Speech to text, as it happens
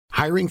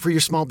Hiring for your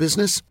small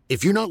business?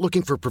 If you're not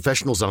looking for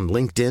professionals on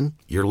LinkedIn,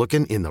 you're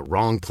looking in the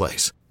wrong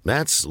place.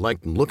 That's like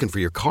looking for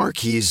your car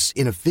keys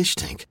in a fish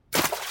tank.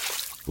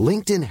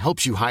 LinkedIn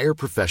helps you hire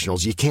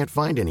professionals you can't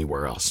find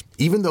anywhere else,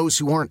 even those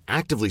who aren't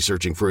actively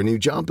searching for a new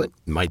job but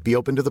might be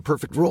open to the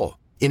perfect role.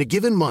 In a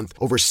given month,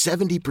 over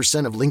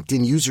 70% of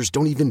LinkedIn users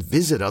don't even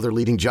visit other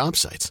leading job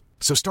sites.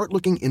 So start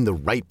looking in the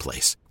right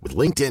place. With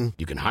LinkedIn,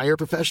 you can hire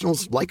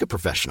professionals like a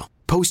professional.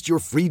 Post your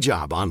free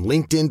job on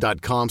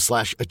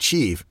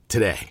linkedin.com/achieve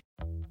today.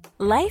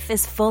 Life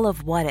is full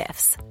of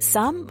what-ifs.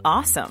 Some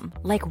awesome,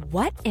 like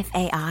what if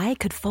AI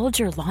could fold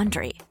your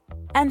laundry?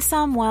 And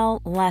some,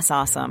 well, less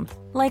awesome,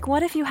 like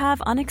what if you have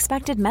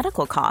unexpected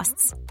medical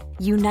costs?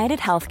 United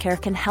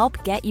Healthcare can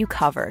help get you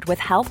covered with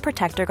Health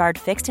Protector Guard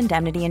fixed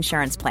indemnity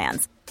insurance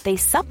plans. They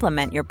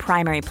supplement your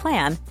primary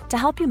plan to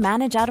help you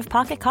manage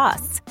out-of-pocket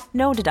costs.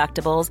 No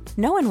deductibles,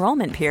 no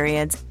enrollment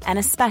periods, and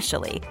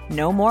especially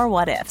no more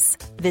what-ifs.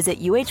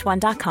 Visit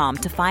uh1.com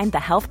to find the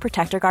Health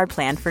Protector Guard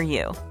plan for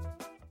you.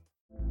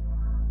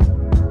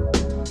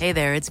 Hey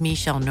there, it's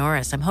Michelle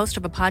Norris. I'm host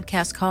of a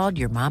podcast called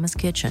Your Mama's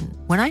Kitchen.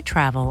 When I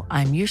travel,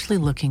 I'm usually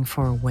looking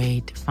for a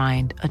way to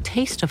find a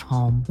taste of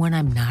home when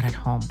I'm not at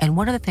home. And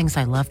one of the things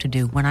I love to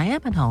do when I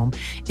am at home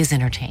is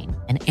entertain.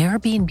 And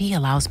Airbnb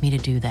allows me to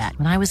do that.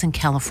 When I was in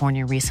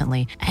California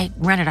recently, I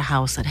rented a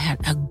house that had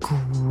a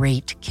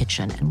great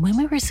kitchen. And when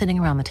we were sitting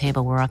around the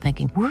table, we're all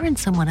thinking, we're in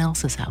someone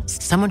else's house.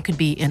 Someone could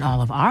be in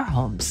all of our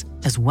homes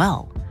as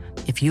well.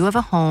 If you have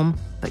a home,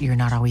 but you're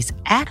not always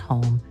at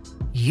home,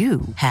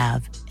 you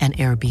have an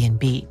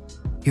Airbnb.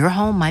 Your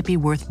home might be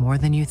worth more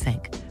than you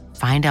think.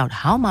 Find out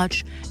how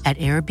much at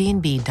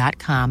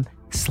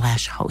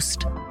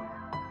airbnb.com/host.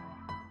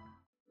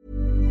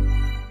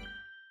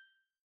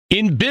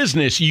 In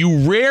business, you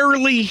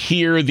rarely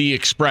hear the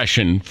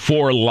expression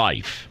 "for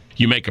life."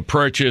 You make a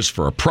purchase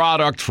for a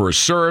product, for a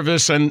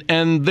service,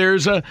 and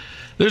there's a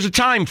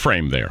time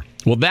frame there.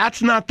 Well,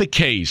 that's not the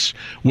case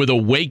with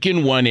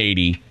Awaken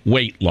 180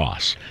 weight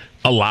loss.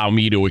 Allow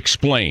me to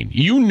explain.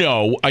 You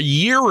know, a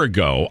year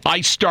ago,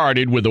 I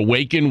started with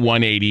Awaken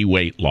 180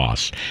 weight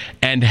loss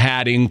and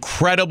had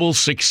incredible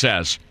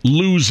success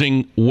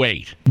losing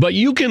weight. But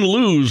you can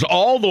lose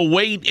all the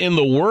weight in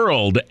the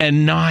world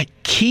and not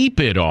keep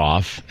it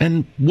off.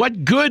 And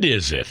what good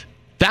is it?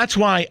 That's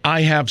why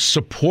I have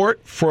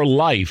support for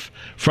life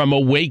from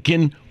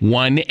Awaken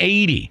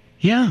 180.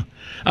 Yeah.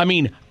 I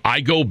mean,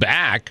 I go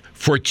back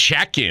for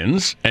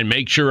check-ins and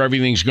make sure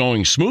everything's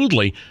going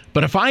smoothly.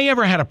 But if I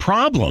ever had a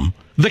problem,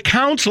 the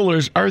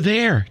counselors are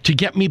there to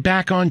get me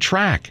back on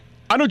track.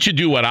 Why don't you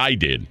do what I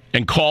did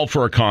and call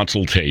for a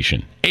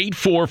consultation?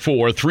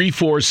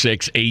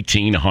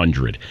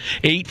 844-346-1800.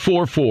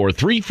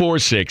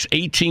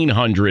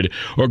 844-346-1800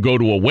 or go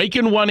to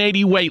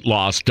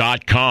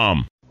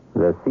awaken180weightloss.com.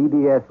 The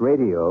CBS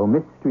Radio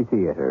Mystery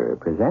Theater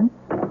presents...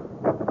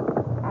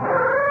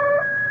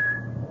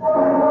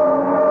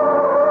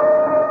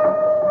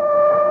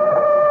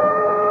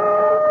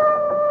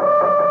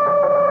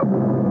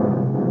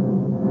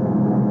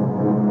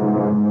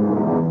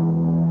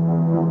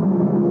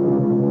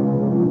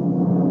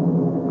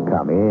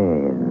 Come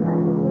in.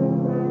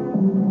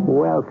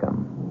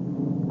 Welcome.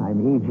 I'm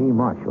E.G.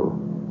 Marshall.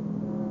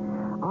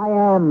 I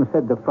am,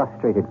 said the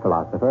frustrated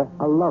philosopher,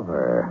 a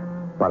lover,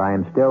 but I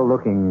am still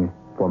looking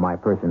for my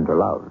person to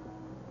love.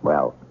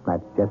 Well,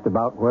 that's just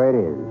about where it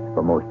is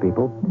for most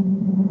people.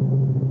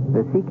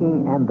 The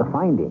seeking and the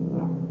finding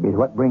is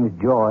what brings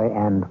joy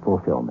and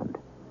fulfillment.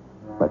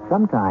 But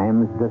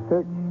sometimes the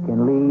search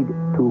can lead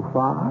too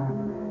far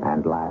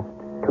and last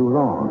too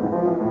long.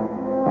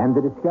 And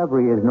the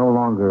discovery is no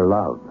longer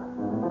love,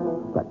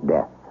 but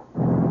death.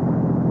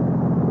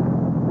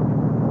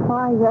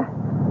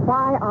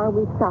 Why are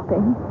we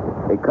stopping?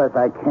 Because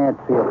I can't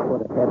see a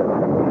foot ahead of me.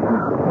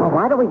 Well,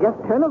 why don't we just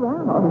turn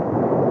around?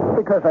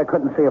 Because I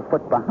couldn't see a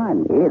foot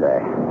behind me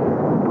either.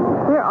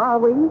 Where are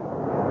we?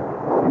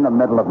 In the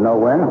middle of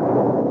nowhere.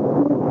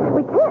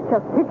 We can't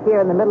just sit here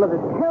in the middle of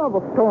this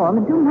terrible storm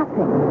and do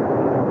nothing.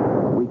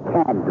 We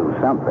can do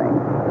something.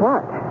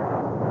 What?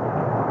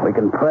 We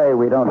can pray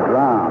we don't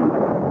drown.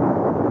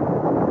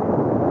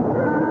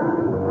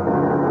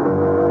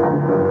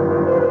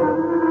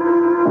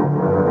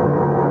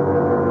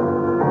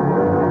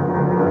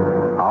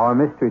 Our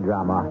mystery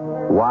drama,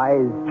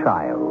 Wise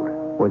Child,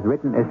 was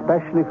written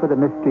especially for the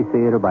Mystery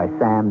Theater by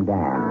Sam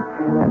Dan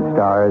and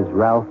stars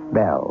Ralph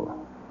Bell.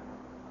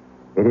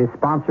 It is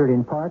sponsored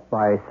in part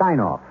by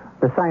Sign-Off,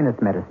 the sinus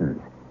medicines,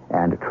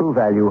 and True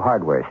Value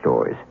hardware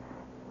stores.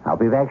 I'll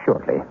be back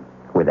shortly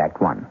with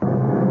Act One.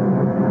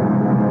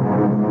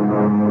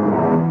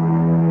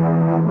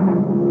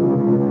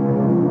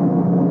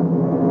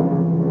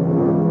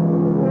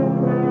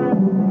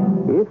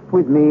 If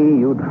with me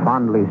you'd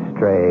fondly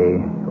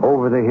stray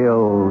over the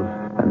hills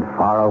and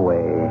far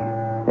away.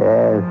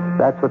 Yes,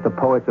 that's what the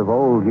poets of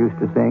old used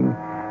to sing.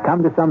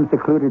 Come to some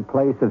secluded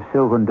place of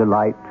sylvan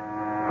delight,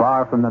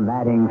 far from the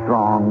madding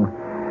throng,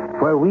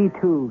 where we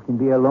too can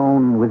be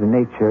alone with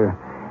nature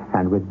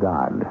and with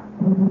God.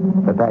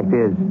 The fact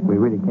is, we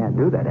really can't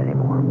do that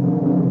anymore.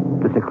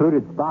 The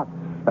secluded spots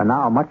are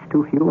now much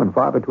too few and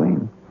far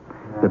between.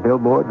 The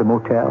billboard, the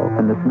motel,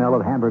 and the smell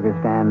of hamburger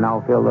stand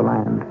now fill the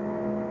land.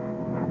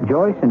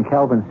 Joyce and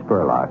Calvin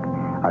Spurlock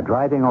are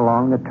driving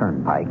along the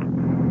turnpike,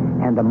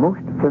 and the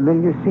most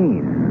familiar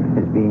scene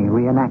is being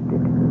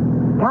reenacted.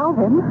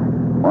 Calvin,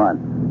 What?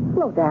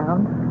 slow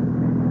down.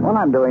 All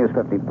I'm doing is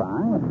 55.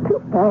 It's too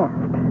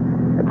fast.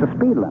 It's a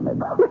speed limit.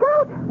 Look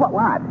out!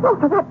 What? Oh,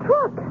 for that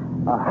truck.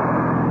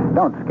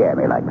 Don't scare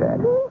me like that.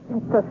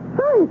 It's the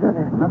size of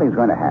it. Nothing's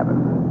going to happen.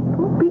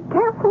 Oh, be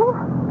careful.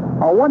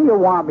 Oh, what do you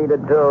want me to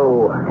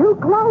do? Too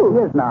close.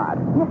 He is not.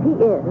 Yes, he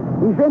is.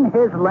 He's in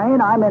his lane.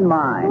 I'm in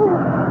mine.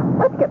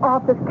 Let's get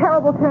off this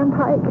terrible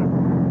turnpike.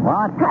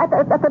 What? At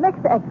the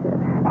next exit.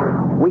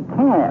 We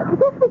can't.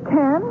 Yes, we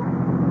can.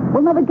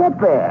 We'll never get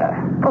there.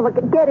 Oh, look,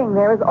 getting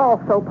there is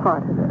also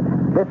part of it.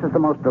 This is the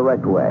most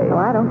direct way. Oh,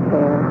 I don't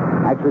care.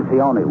 Actually, it's the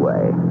only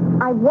way.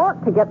 I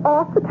want to get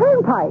off the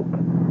turnpike.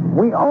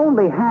 We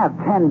only have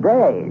 10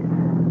 days.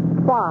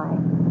 Why?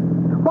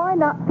 Why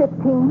not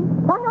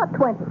 15? Why not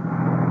 20?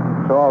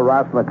 It's all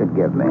Rossler could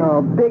give me.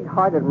 Oh,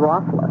 big-hearted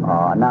Rossler.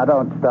 Oh, now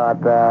don't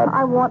start that.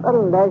 I want a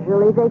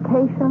leisurely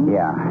vacation.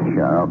 Yeah,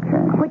 sure,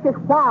 okay. Which is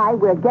why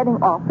we're getting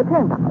off the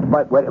turnpike.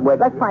 But wait.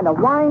 Let's find a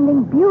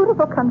winding,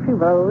 beautiful country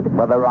road.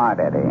 Well, there aren't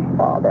any.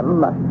 Oh, there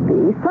must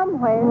be.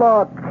 Somewhere.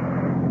 Look,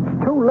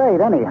 it's too late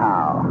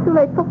anyhow. Too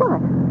late for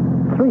what?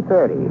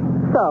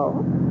 3:30.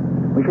 So?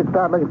 We should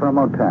start looking for a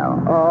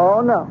motel.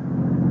 Oh, no.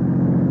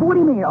 What do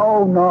you mean,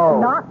 oh,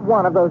 no? Not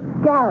one of those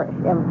garish,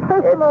 It's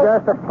impersonal...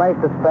 just a place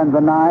to spend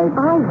the night.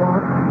 I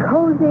want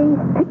cozy,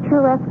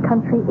 picturesque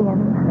country inn.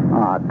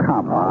 Oh,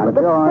 come on, The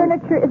Joyce.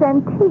 furniture is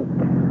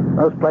antique.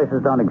 Those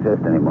places don't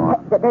exist anymore.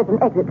 There's an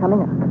exit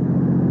coming up.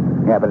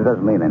 Yeah, but it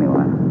doesn't lead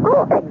anywhere.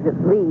 Oh,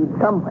 exits lead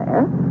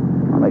somewhere.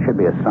 Well, there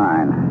should be a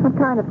sign. What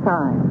kind of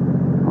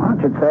sign? Well,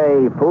 it should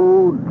say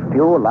food,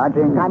 fuel,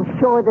 lodging. I'm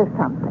sure there's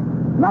something.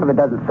 None of it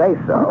doesn't say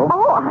so.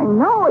 Oh, I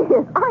know it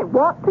is. I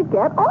want to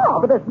get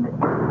off. But there's...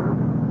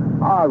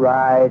 All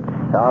right.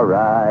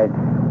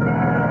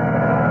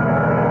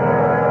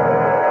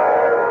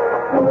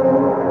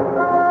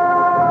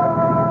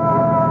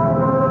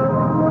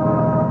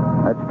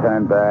 Let's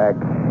turn back.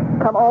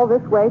 Come all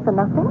this way for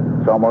nothing?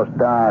 It's almost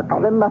dark.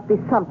 Oh, there must be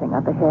something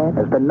up ahead.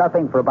 There's been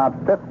nothing for about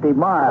 50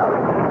 miles.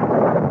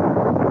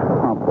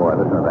 Oh, boy,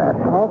 listen to that.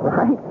 All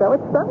right, so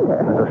it's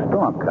thunder. There's a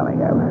storm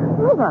coming up.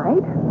 All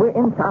right. We're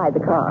inside the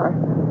car.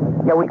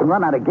 Yeah, we can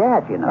run out of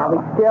gas, you Now, know.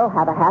 we still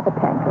have a half a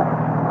tank left.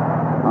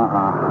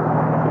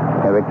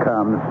 Here it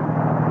comes.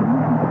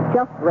 It's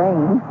just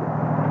rain.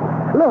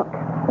 Look.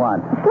 What?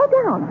 Slow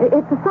down.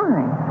 It's a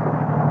sign.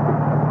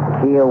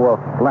 Kiowa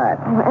Flat.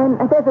 Oh,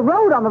 and there's a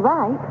road on the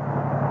right.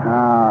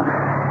 Oh,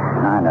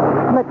 I know.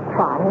 Let's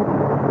try it.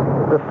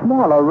 The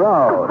smaller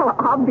road. Well,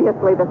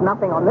 obviously, there's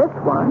nothing on this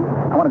one.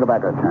 I want to go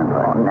back to the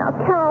turnpike. Oh, now,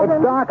 Calvin.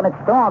 It's dark and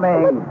it's stormy.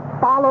 Let's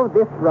follow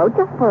this road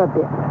just for a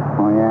bit.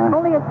 Oh, yeah?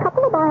 Only a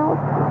couple of miles.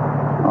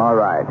 All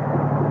right.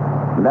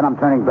 And then I'm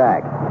turning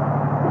back.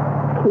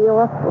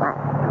 Kiowa Flat.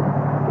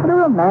 What a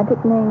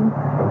romantic name.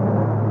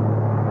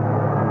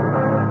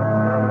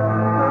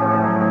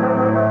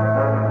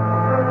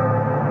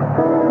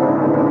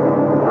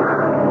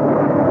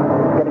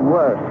 It's getting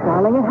worse.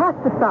 Darling, it has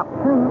to stop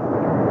soon.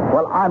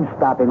 Well, I'm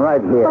stopping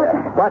right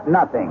here. But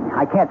nothing.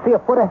 I can't see a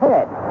foot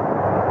ahead.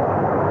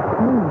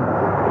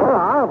 Where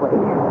are we?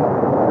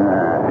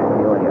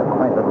 You and your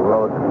quaint little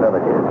roads and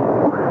villages.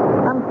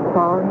 I'm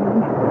sorry.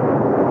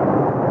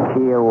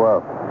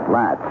 Kiowa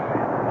Flats.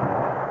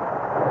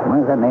 Why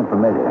is that name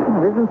familiar?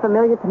 It isn't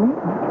familiar to me.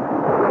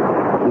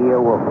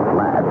 Kiowa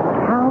Flats.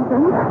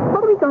 Calvin,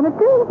 what are we going to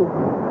do?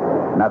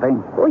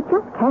 Nothing? We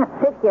just can't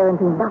sit here and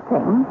do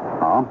nothing.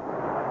 Oh?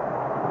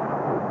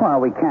 Well,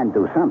 we can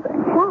do something.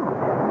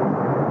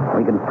 What?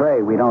 We can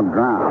pray we don't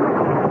drown.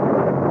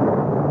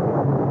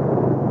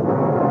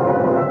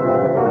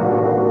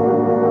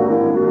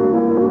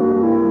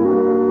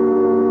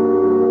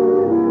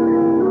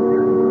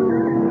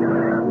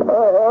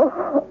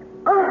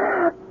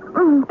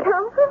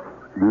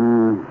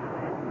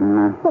 Calvin?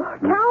 Oh,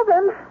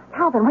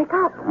 Calvin, wake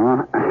up.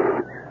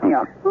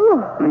 Yeah,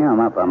 I'm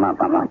up.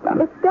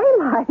 It's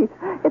daylight.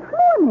 It's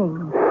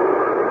morning.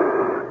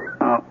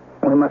 Oh,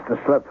 we must have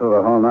slept through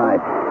the whole night.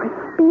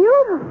 It's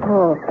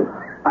beautiful.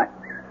 I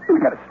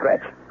got to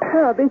stretch.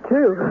 Yeah, me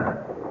too.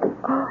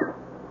 Oh,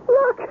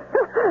 look,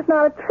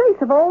 not a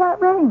trace of all that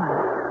rain.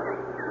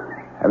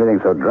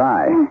 Everything's so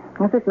dry.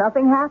 As if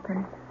nothing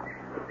happened.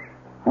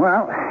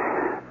 Well,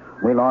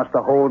 we lost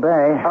the whole day.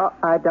 Oh,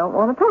 I don't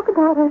want to talk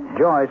about it.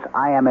 Joyce,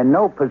 I am in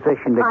no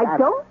position to... I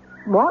don't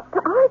want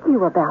to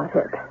argue about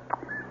it.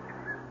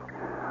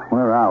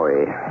 Where are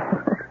we?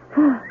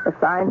 The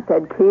sign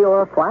said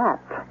Kiowa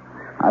Flats.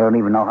 I don't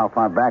even know how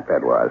far back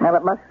that was. Well,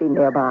 it must be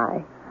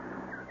nearby.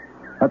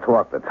 Let's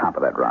walk the top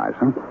of that rise,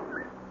 huh?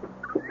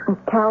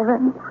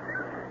 Calvin,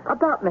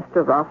 about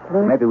Mr.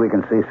 Rossler. Maybe we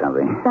can see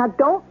something. Now,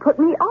 don't put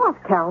me off,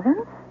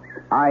 Calvin.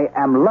 I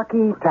am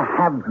lucky to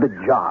have the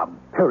job,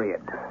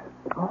 period.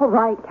 All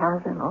right,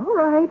 Calvin, all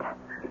right.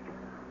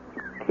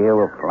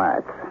 Kiowa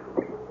Flats.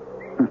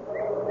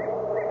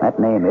 That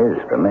name is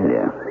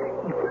familiar.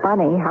 It's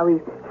funny how he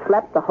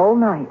slept the whole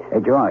night. Hey,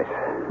 Joyce.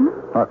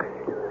 Look.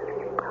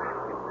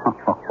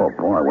 Oh,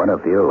 boy, what a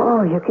view.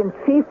 Oh, you can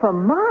see for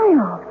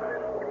miles.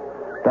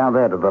 Down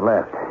there to the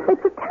left.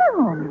 It's a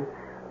town.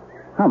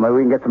 Oh, maybe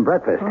we can get some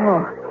breakfast. Oh.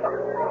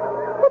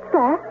 What's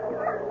that?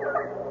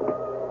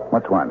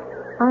 What's one?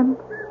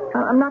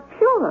 I'm not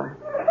sure.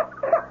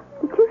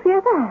 Did you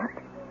hear that?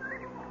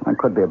 It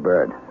could be a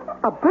bird.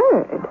 A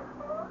bird?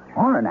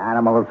 Or an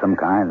animal of some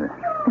kind.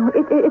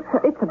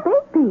 It's a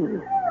baby.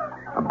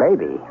 A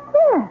baby?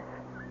 Yes.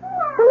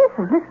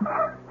 Listen.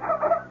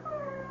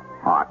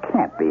 Oh, it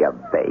can't be a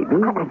baby.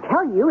 I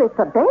tell you, it's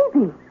a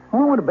baby.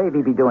 What would a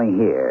baby be doing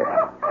here?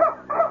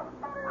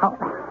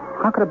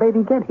 How could a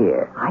baby get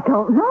here? I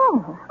don't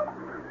know.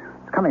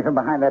 It's coming from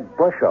behind that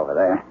bush over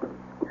there.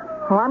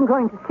 Well, I'm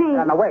going to see.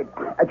 No, wait.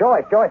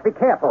 Joyce, be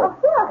careful.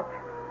 What?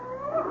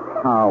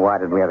 Oh, why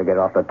did we ever get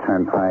off the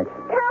turnpike?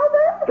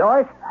 Calvin?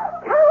 Joyce?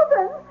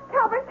 Calvin,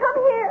 come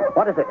here.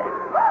 What is it?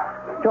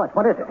 Joyce,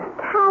 what is it?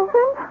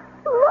 Calvin,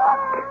 look.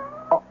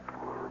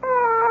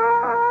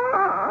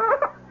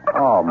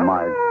 Oh,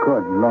 my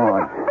good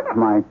Lord.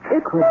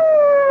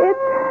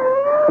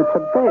 It's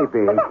a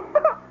baby.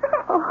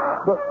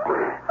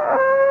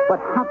 But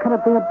how can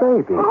it be a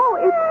baby? Oh,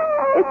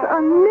 it's a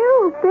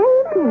new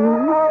baby.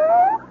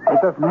 It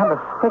doesn't have a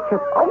stitch of...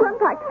 Oh, run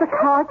back to the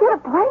car. Get a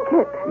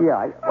blanket.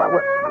 Yeah,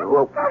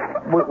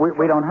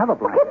 we don't have a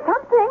blanket. Get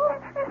something.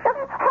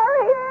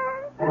 Hurry.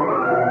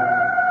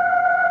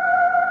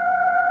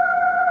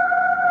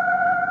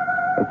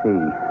 Is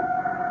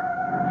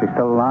he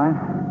still alive?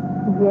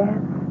 Yes,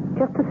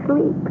 just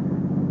asleep.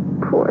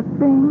 Poor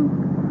thing.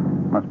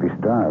 Must be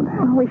starved.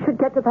 Oh, we should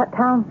get to that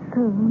town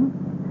soon.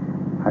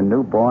 A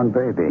newborn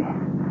baby.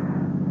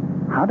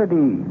 How did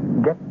he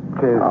get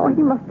to... Oh,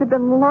 he must have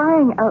been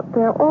lying out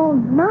there all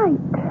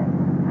night.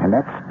 In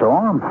that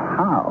storm?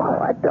 How? Oh,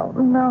 I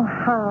don't know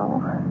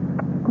how.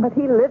 But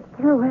he lived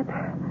through it.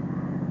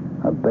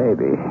 A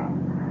baby.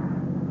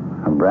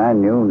 A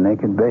brand new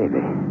naked baby.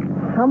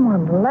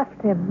 Someone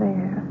left him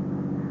there.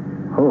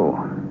 Who?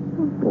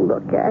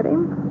 Look at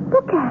him.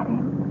 Look at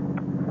him.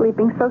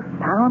 Sleeping so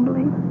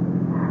soundly.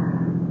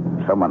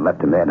 Someone left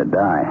him there to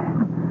die.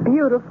 A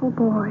beautiful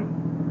boy.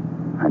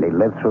 And he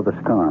lived through the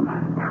storm.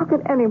 How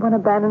could anyone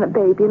abandon a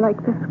baby like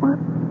this one?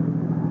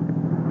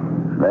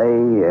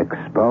 They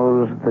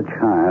exposed the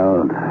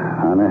child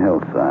on a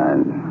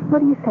hillside.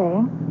 What are you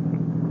saying?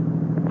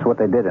 It's what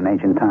they did in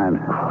ancient times.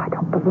 Oh, I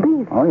don't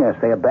believe it. Oh, yes,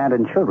 they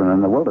abandoned children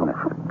in the wilderness.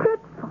 How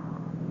dreadful.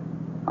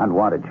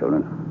 Unwanted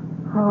children.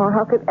 Oh,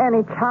 how could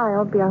any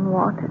child be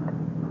unwanted?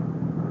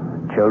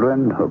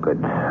 Children who could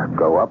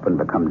grow up and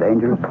become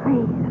dangerous. Oh,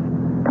 please,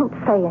 don't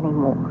say any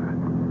more.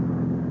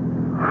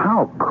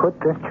 How could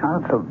this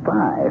child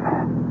survive?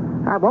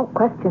 I won't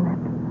question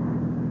it.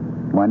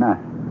 Why not?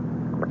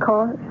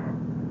 Because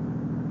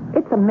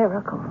it's a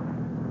miracle.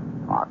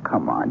 Oh,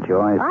 come on,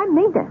 Joyce. I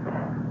mean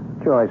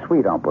it. Joyce,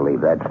 we don't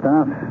believe that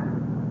stuff.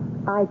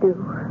 I do.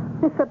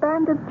 This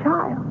abandoned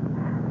child.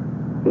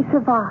 He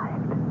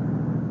survived.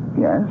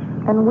 Yes?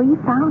 And we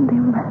found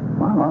him.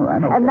 Well, all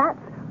right. Okay. And that's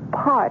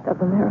part of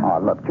the miracle. Oh,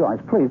 look, Joyce,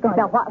 please don't...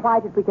 Now, why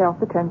did we get off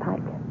the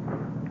turnpike?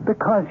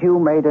 Because you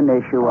made an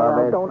issue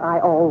of it. Don't I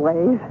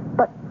always?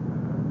 But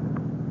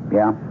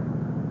Yeah?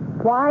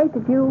 why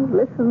did you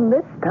listen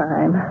this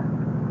time?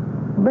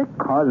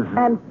 Because...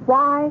 And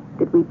why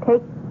did we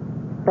take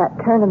that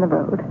turn in the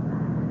road?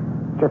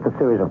 Just a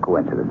series of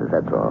coincidences,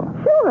 that's all.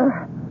 Sure.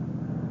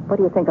 What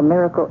do you think a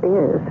miracle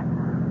is?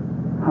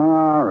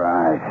 All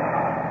right.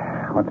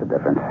 What's the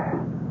difference?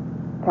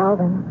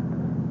 Calvin,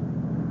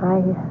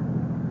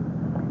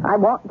 I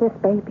want this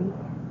baby.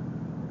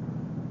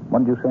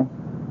 What did you say?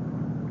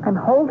 I'm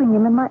holding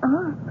him in my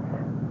arms.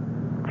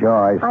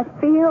 Joyce, I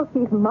feel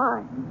he's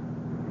mine.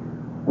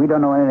 we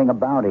don't know anything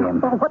about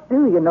him. Well, what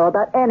do you know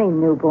about any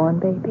newborn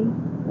baby?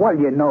 Well,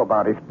 you know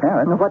about his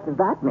parents. Well, what does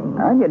that mean?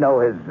 And you know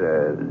his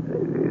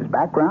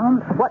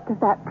background. What does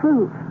that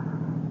prove?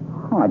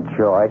 Oh,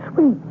 Joyce,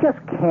 we just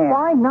can't...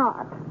 Why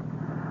not?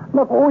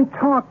 Look, we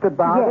talked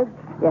about it.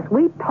 Yes,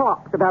 we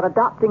talked about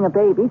adopting a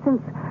baby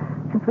since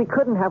we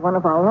couldn't have one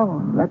of our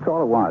own. That's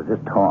all it was,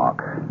 just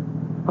talk.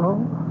 Oh,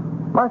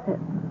 was it?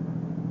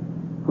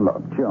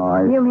 Look,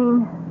 Joyce... You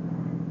mean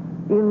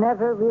you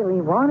never really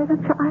wanted a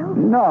child?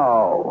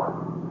 No.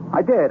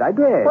 I did.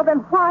 Well, then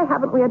why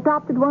haven't we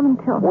adopted one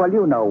until now? Well,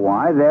 you know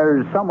why.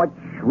 There's so much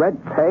red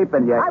tape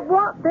and yet... I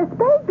want this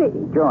baby.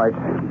 Joyce.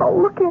 Oh,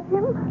 look at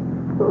him.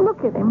 Look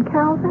at him,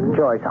 Calvin.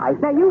 Joyce,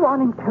 Now, you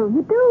want him too.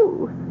 You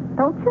do,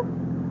 don't you?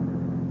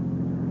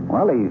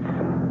 Well, he's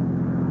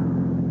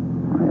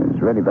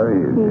really very...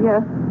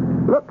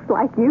 He looks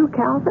like you,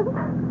 Calvin.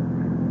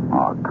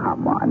 Oh,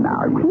 come on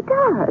now. He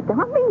does.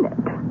 I mean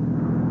it.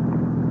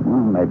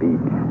 Well,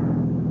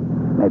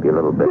 maybe a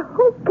little bit.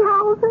 Oh,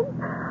 Calvin.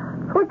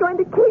 We're going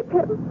to keep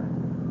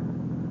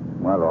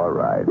him. Well, all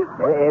right.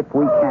 If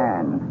we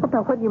can. Well,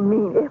 now, what do you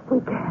mean, if we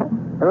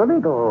can? There are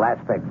legal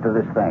aspects to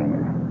this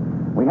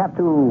thing. We have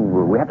to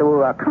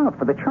account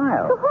for the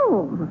child. To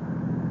whom?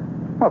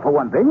 Well, for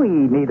one thing, we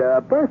need a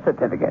birth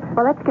certificate.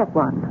 Well, let's get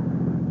one.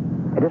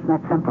 It isn't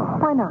that simple.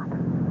 Why not?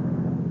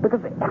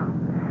 Because,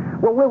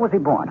 well, where was he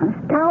born, huh?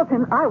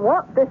 Calvin, I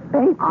want this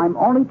baby. I'm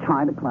only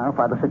trying to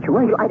clarify the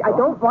situation. I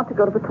don't want to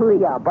go to the police.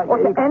 Yeah, but... Or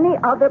to any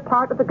other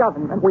part of the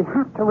government. We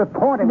have to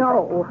report him.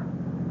 No.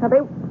 Now,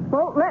 they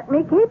won't let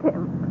me keep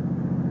him.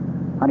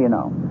 How do you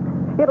know?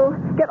 It'll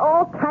get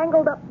all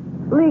tangled up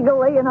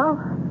legally, and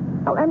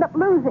I'll end up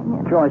losing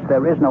him. Joyce,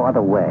 there is no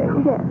other way.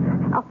 Yes,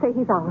 I'll say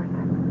he's ours.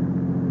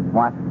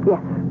 What?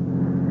 Yes.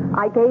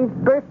 I gave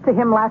birth to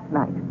him last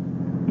night.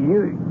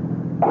 You...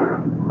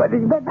 But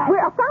We're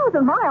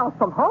 1,000 miles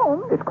from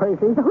home. It's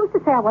crazy. So who's to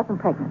say I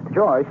wasn't pregnant?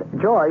 Joyce.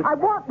 I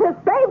want this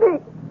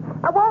baby.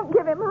 I won't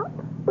give him up.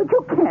 But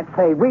you can't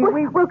say.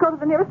 We'll go to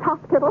the nearest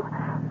hospital.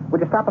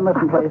 Would you stop and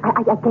listen, please?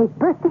 I gave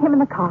birth to him in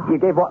the car. You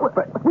gave what?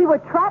 We were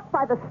trapped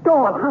by the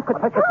storm. Well, how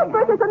could such a thing...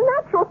 Childbirth is a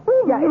natural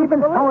thing. Yeah,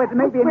 even so, it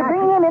may be a We're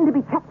bringing him in to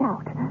be checked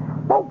out.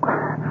 Oh,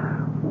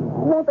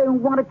 won't they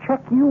want to check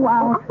you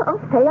out?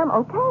 I'll say I'm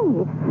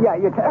okay. Yeah,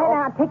 you tell...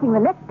 And I'm taking the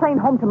next plane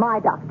home to my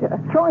doctor.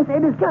 Joyce,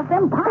 it is just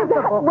impossible.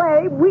 That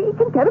way, we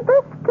can get a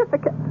birth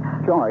certificate.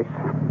 Joyce,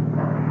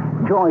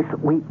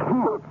 we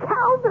can't. Oh,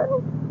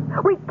 Calvin,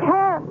 we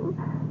can.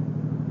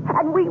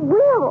 And we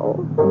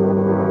will.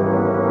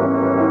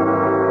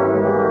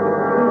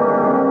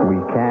 We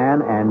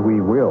can and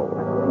we will.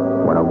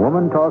 When a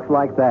woman talks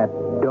like that,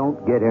 don't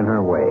get in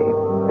her way,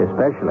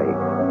 especially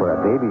where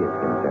a baby is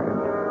concerned.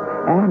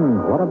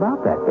 And what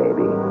about that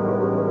baby?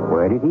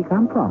 Where did he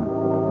come from?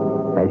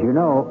 As you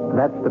know,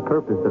 that's the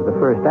purpose of the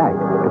first act,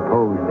 to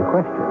pose the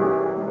question.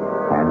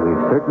 And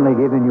we've certainly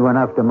given you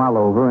enough to mull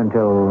over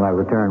until I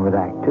return with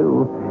Act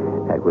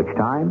 2, at which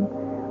time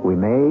we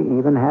may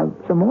even have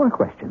some more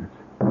questions.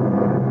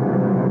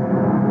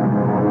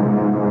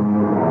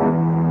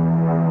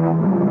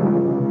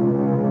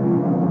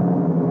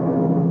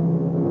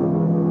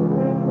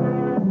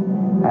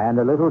 And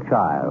a little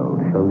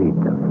child shall lead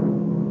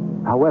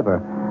them.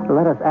 However,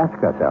 let us ask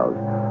ourselves,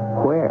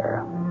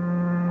 where?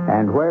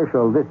 And where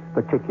shall this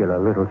particular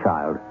little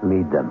child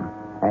lead them?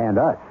 And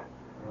us?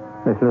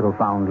 This little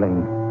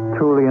foundling,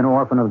 truly an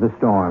orphan of the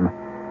storm.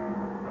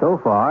 So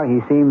far, he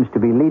seems to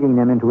be leading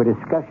them into a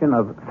discussion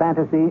of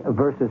fantasy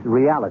versus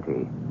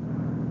reality.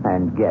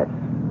 And guess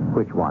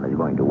which one is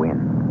going to win.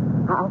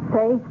 I'll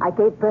say I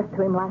gave birth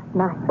to him last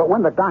night. But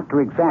when the doctor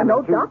examines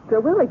No you...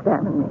 doctor will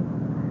examine me.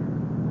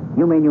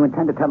 You mean you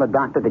intend to tell a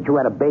doctor that you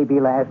had a baby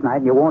last night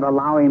and you won't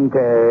allow him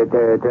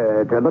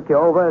to look you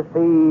over,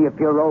 see if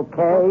you're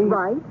okay? That's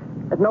right.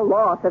 There's no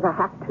law says I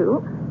have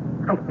to.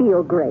 I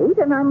feel great,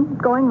 and I'm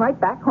going right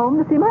back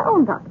home to see my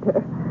own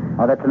doctor.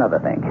 Oh, that's another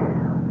thing.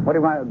 What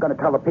are you going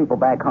to tell the people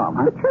back home,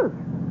 huh? The truth.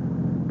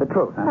 The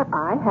truth, huh? That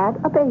I had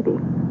a baby.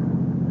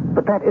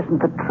 But that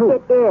isn't the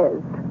truth. It is.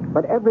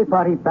 But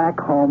everybody back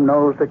home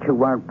knows that you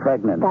weren't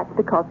pregnant. That's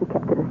because we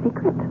kept it a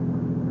secret.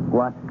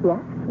 What? Yes,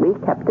 we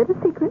kept it a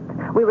secret.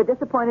 We were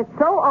disappointed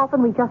so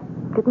often we just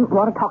didn't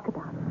want to talk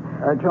about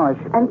it. Joyce.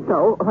 And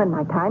so, when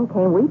my time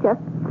came, we just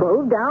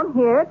drove down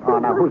here to... Oh,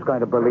 now, who's going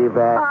to believe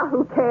that?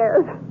 Who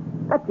cares?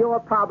 That's your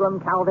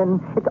problem,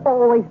 Calvin. It's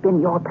always been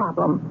your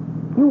problem.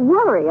 You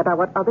worry about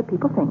what other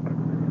people think.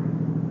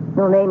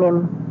 You'll name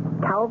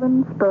him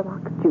Calvin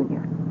Spurlock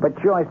Jr.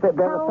 But, Joyce, there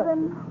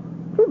Calvin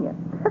Jr.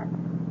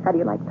 How do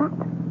you like that?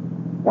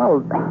 Well...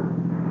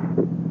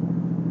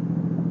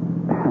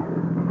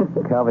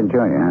 Calvin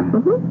Jr., huh?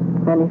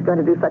 Mm-hmm. And he's going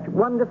to do such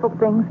wonderful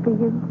things for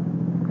you.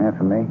 Yeah,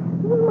 for me?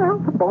 Well,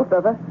 for both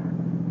of us.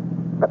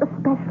 But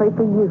especially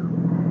for you.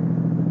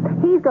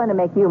 He's going to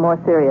make you more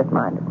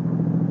serious-minded.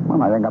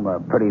 Well, I think I'm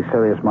a pretty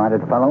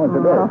serious-minded fellow as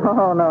it is.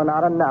 Oh, no,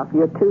 not enough.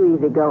 You're too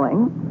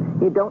easygoing.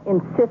 You don't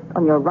insist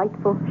on your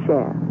rightful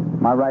share.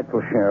 My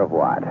rightful share of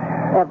what?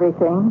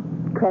 Everything.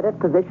 Credit,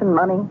 position,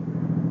 money.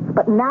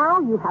 But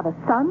now you have a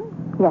son.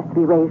 He has to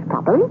be raised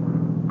properly.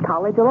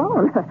 College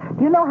alone.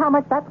 Do you know how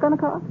much that's going to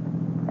cost?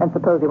 And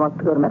suppose he wants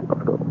to go to medical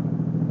school.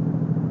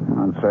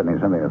 Well, it's certainly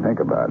something to think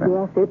about.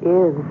 Yes, it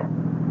is.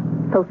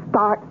 So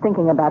start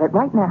thinking about it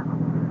right now.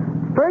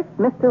 First,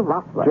 Mr.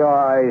 Rossler.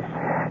 Joyce,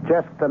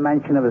 just the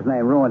mention of his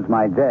name ruins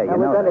my day. Now,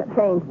 we're going to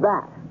change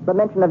that. The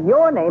mention of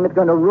your name is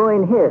going to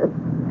ruin his.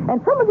 And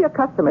some of your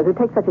customers who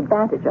take such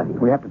advantage of you.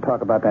 We have to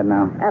talk about that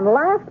now. And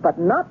last but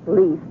not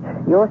least,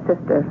 your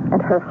sister and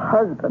her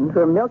husband who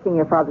are milking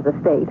your father's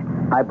estate.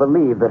 I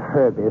believe that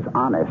Herb is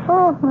honest.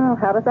 Oh, well,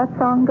 how does that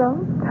song go?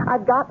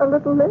 I've got a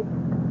little list.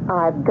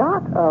 I've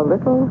got a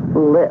little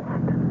list.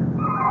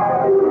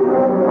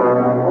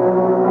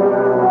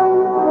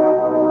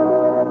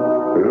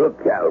 Look,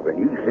 Calvin,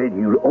 you said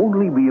you'd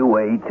only be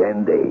away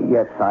 10 days.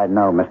 Yes, I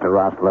know, Mr.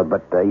 Rossler,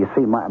 but you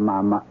see,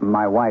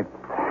 my wife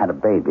had a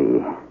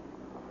baby.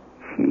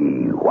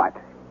 She what?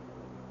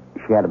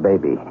 She had a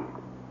baby.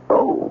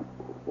 Oh,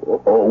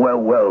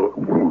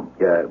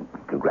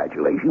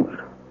 congratulations.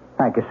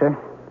 Thank you, sir.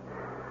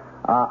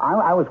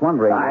 I was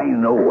wondering... I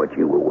know what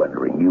you were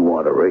wondering. You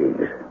want a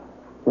raise.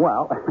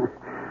 Well,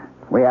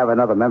 we have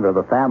another member of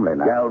the family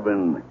now.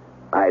 Calvin,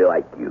 I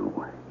like you.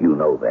 You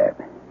know that.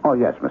 Oh,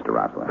 yes, Mr.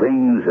 Rossler.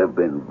 Things have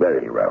been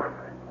very rough.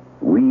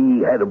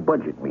 We had a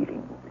budget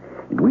meeting,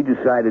 and we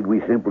decided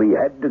we simply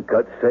had to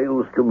cut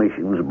sales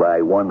commissions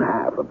by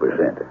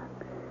 0.5%.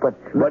 But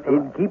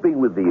in keeping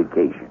with the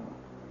occasion,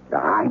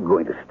 I'm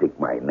going to stick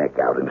my neck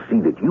out and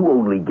see that you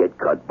only get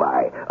cut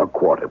by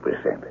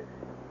 0.25%.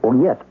 Oh,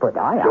 yes, but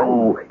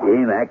So,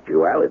 in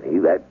actuality,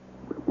 that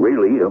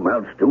really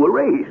amounts to a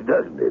raise,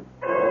 doesn't it?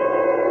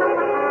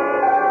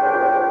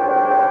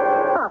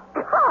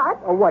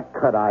 Well, what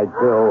could I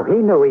do?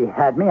 He knew he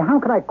had me. How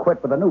could I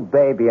quit with a new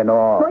baby and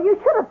all? Well, you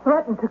should have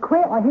threatened to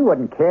quit. Why, he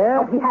wouldn't care.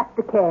 Oh, he has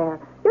to care.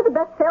 You're the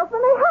best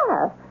salesman they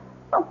have.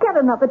 Oh, get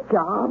another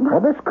job.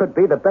 Well, this could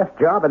be the best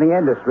job in the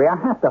industry. I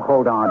have to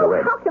hold on to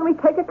it. How can we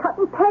take a cut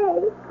in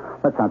pay?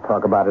 Let's not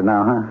talk about it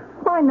now, huh?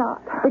 Why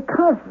not?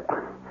 Because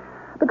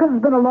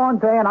it's been a long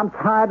day and I'm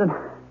tired and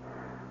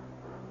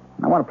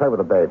I want to play with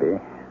the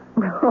baby.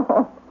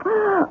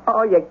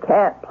 Oh, you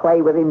can't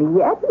play with him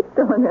yet. He's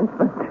still an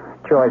infant.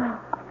 Joyce,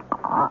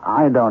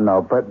 I don't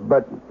know, but...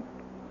 But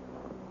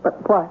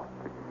what?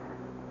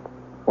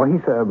 Well,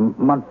 he's a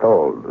month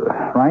old,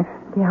 right?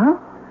 Yeah?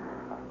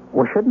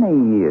 Well, shouldn't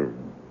he...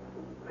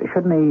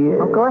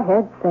 Oh, go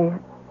ahead, say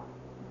it.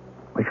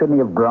 Well, shouldn't he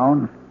have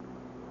grown?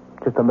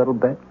 Just a little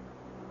bit?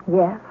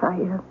 Yes,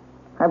 I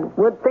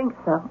would think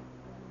so.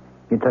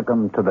 You took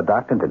him to the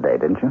doctor today,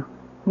 didn't you?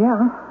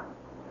 Yeah.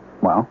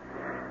 Well?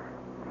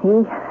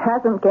 He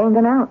hasn't gained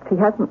an ounce. He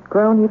hasn't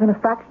grown even a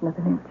fraction of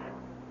an inch.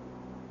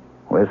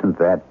 Well, isn't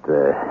that...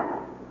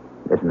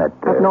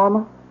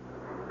 Abnormal?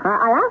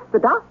 I asked the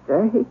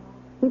doctor.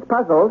 He's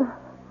puzzled.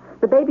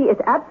 The baby is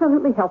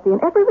absolutely healthy in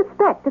every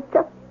respect. It's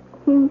just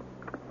he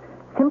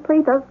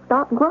simply does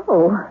not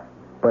grow.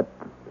 But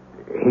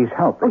he's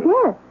healthy. Oh,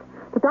 yes.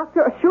 The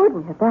doctor assured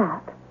me of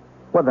that.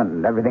 Well,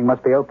 then everything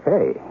must be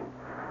okay.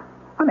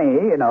 Honey,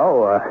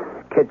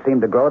 kids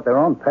seem to grow at their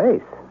own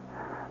pace.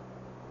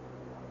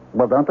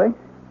 Well, don't they?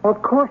 Well,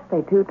 of course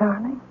they do,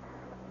 darling.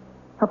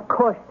 Of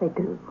course they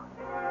do.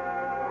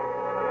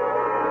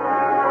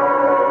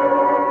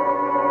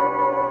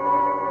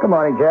 Good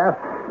morning, Jeff.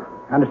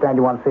 I understand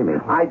you want to see me.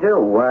 I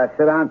do.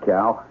 Sit down,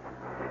 Cal.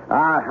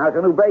 How's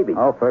the new baby?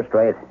 Oh, first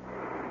rate.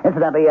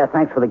 Incidentally,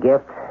 thanks for the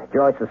gift.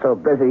 Joyce is so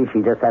busy,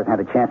 she just hasn't had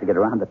a chance to get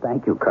around to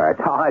thank you card.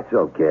 Oh, that's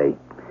okay.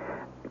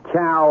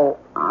 Cal,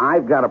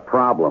 I've got a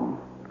problem,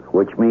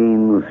 which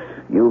means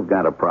you've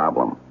got a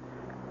problem.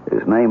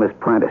 His name is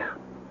Prentice.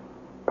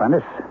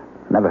 Prentice?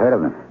 Never heard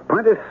of him.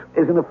 Prentice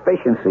is an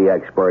efficiency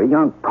expert. A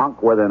young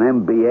punk with an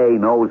MBA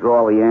knows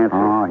all the answers.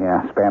 Oh,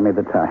 yeah. Spare me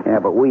the time. Yeah,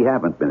 but we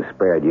haven't been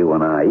spared, you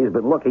and I. He's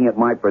been looking at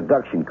my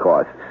production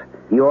costs.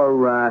 Your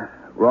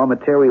raw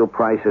material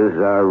prices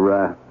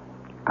are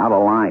out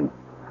of line.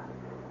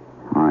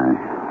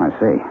 I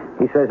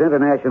see. He says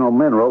International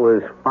Mineral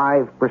is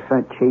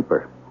 5%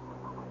 cheaper.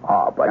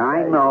 Oh, but...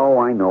 I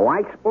know. I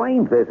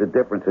explained there's a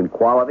difference in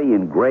quality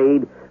and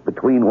grade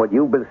between what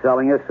you've been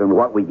selling us and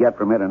what we get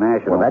from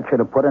International. Well, that should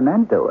have put an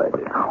end to it.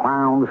 But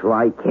clowns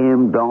like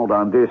him don't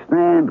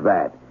understand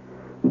that.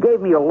 He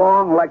gave me a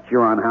long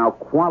lecture on how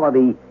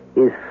quality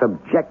is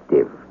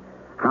subjective,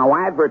 how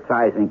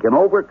advertising can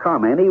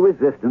overcome any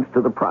resistance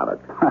to the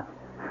product.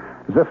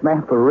 Is this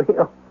man for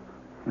real?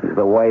 He's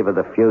the wave of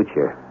the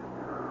future.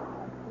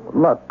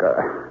 Look,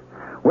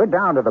 we're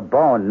down to the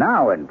bone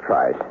now in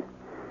price.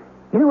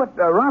 You know what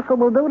Russell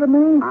will do to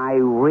me? I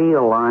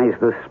realize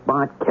the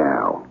spot,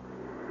 Cal.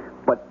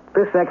 But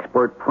this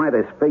expert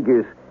Prentice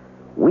figures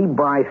we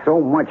buy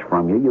so much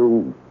from you,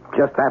 you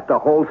just have to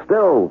hold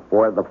still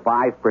for the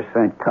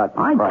 5% cut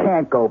in I price.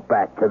 can't go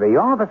back to the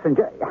office and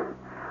just...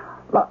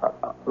 Look,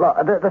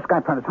 this guy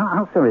Prentice,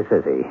 how serious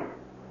is he?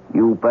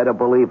 You better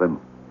believe him.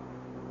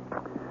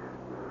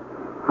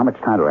 How much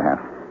time do I have?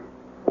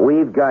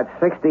 We've got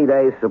 60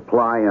 days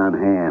supply on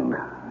hand.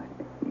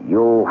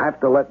 You'll have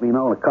to let me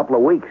know in a couple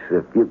of weeks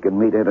if you can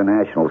meet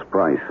International's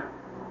price.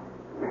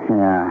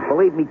 Yeah.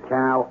 Believe me,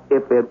 Cal,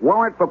 if it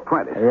weren't for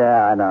Prentice...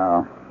 Yeah, I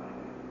know.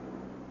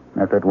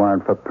 If it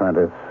weren't for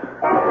Prentice.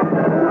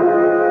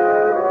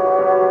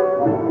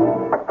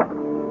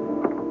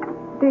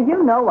 Do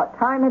you know what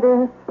time it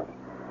is?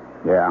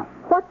 Yeah.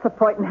 What's the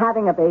point in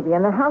having a baby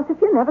in the house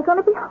if you're never going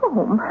to be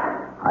home?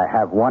 I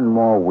have one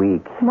more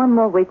week. 1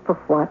 more week for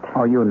what?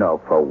 Oh, you know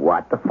for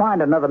what. To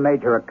find another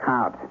major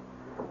account.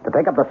 To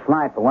take up the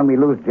slack for when we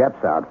lose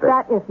Jeff's outfit.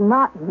 That is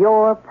not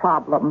your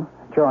problem.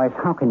 Joyce,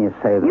 how can you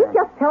say that? You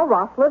just tell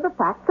Rossler the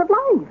facts of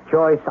life.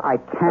 Joyce, I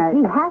can't...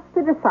 He has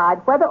to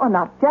decide whether or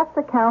not Jeff's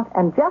account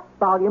and Jeff's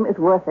volume is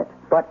worth it.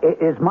 But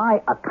it is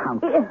my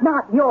account. It is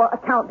not your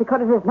account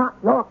because it is not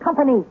your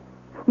company.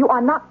 You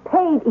are not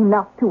paid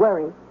enough to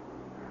worry.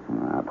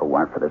 If it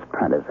weren't for this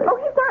Prentice... Oh,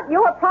 he's not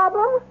your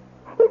problem.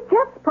 He's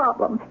Jeff's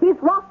problem. He's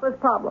Rossler's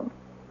problem.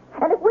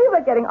 And if we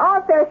were getting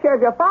our fair share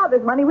of your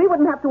father's money, we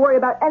wouldn't have to worry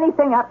about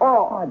anything at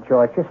all. Oh,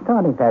 Joyce, you're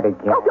starting that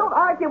again. Oh, don't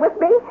argue with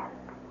me.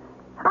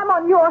 I'm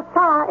on your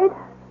side.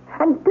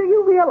 And do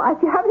you realize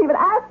you haven't even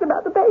asked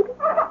about the baby?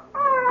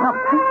 Now,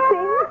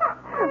 see?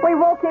 We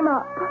woke him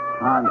up.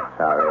 I'm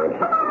sorry.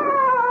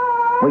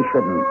 We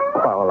shouldn't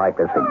quarrel like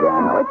this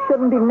again. No, it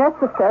shouldn't be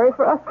necessary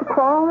for us to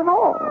quarrel at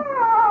all.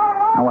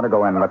 I want to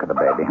go in and look at the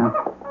baby, huh?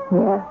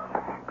 Yes.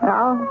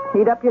 I'll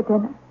heat up your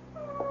dinner.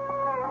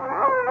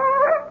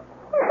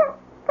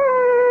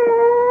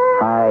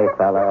 Hi,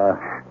 fella.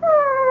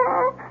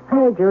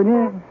 Hey,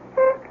 Junior.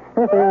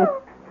 Hey.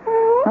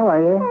 How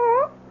are you?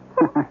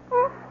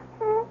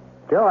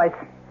 Joyce.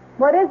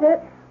 What is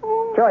it?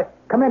 Joyce,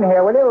 come in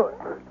here, will you?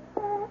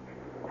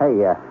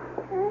 Hey,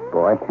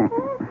 boy.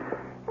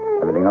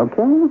 Everything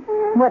okay?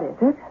 What is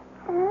it?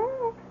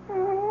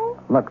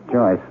 Look,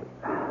 Joyce,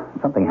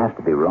 something has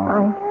to be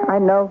wrong. I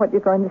know what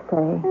you're going to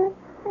say.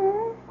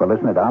 Well,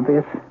 isn't it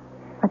obvious?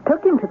 I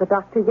took him to the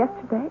doctor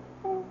yesterday.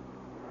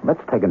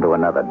 Let's take him to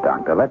another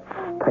doctor. Let's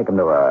take him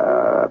to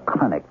a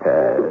clinic,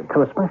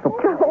 to a special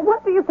place. Well,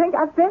 what do you think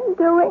I've been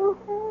doing?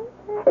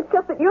 It's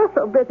just that you're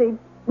so busy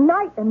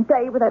night and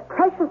day with that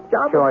precious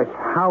job. Joyce,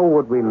 how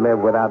would we live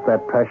without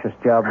that precious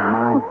job of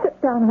mine? Sit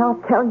down and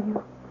I'll tell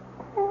you.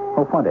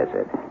 Well, what is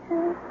it?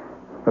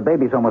 The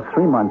baby's almost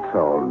 3 months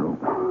old.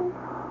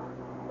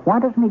 Why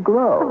doesn't he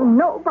grow?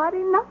 Nobody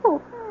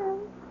knows.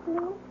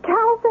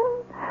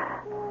 Calvin,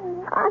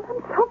 I'm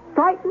so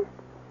frightened.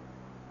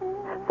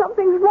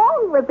 Something's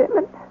wrong with him,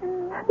 and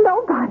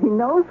nobody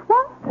knows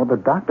what. Well, the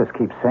doctors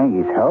keep saying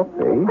he's healthy.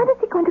 When is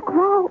he going to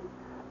grow?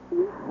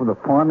 With the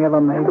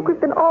formula, maybe? Look,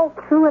 we've been all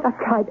through it. I've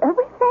tried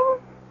everything.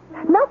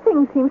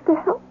 Nothing seems to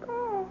help.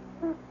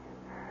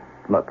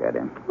 Look at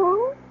him.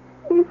 Oh,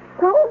 he's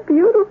so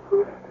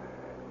beautiful.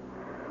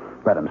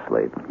 Let him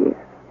sleep. Yes,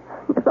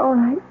 it's all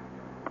right.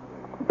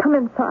 Come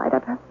inside.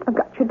 I've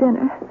got your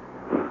dinner.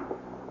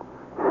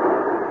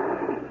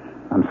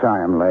 I'm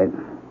sorry I'm late.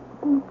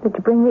 Did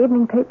you bring the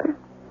evening paper?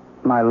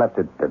 I left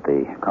it at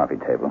the coffee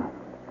table.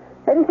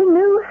 Anything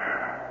new?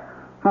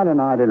 I don't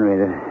know. I didn't read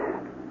it.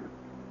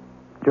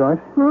 Joyce?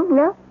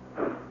 Yeah?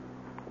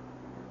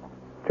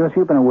 Joyce,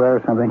 you been aware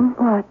of something?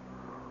 What?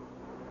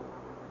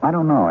 I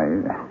don't know.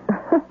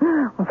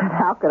 Well, then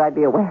how could I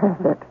be aware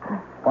of it?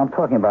 Well, I'm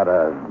talking about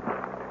a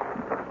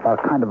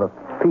kind of a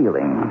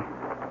feeling.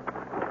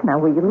 Now,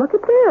 will you look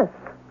at this?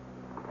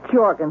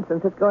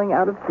 Jorgensen's is going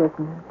out of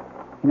business.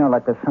 You know,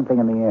 like there's something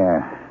in the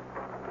air.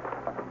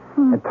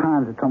 At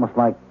times, it's almost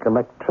like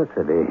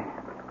electricity.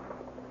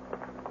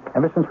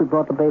 Ever since we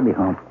brought the baby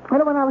home.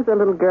 Well, when I was a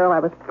little girl, I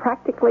was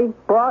practically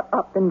brought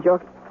up in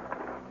Jorgensen.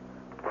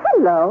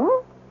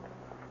 Hello.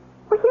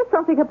 Well, here's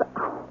something about...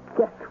 Oh,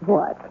 guess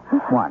what?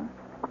 What?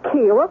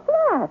 Kiowa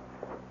Flats.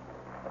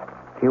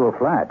 Kiowa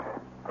Flats?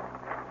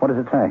 What does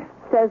it say?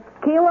 Says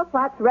Kiowa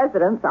Flats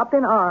residence up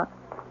in R.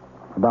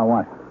 About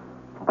what?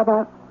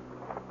 About...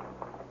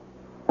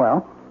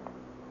 Well?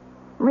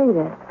 Read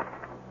it.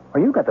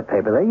 Well, you got the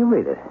paper there. You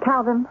read it.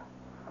 Calvin,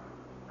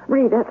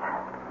 read it.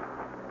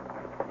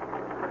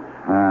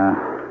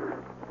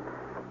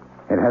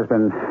 It has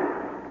been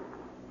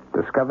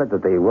discovered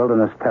that the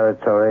wilderness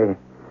territory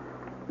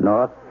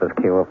north of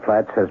Kiowa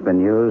Flats has been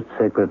used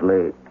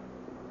secretly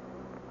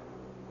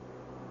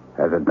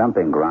as a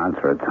dumping ground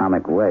for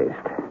atomic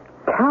waste.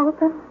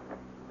 Calvin?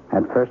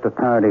 At first,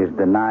 authorities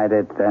denied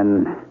it,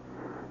 then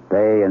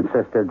they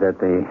insisted that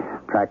the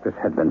practice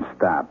had been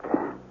stopped.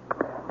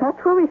 That's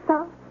where we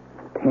found...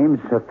 Teams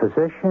of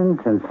physicians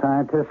and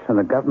scientists from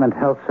the Government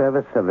Health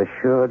Service have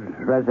assured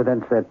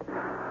residents that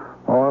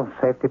all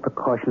safety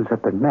precautions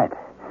have been met,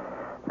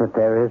 that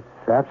there is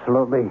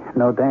absolutely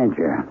no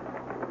danger.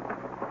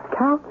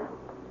 Calvin?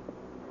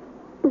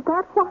 Is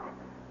that why?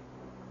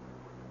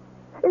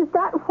 Is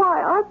that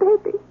why our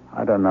baby...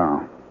 I don't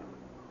know.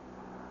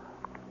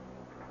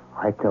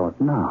 I don't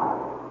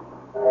know.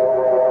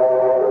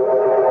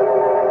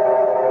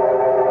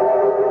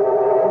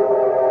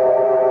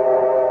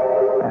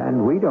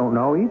 And we don't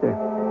know either.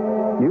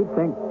 You'd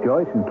think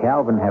Joyce and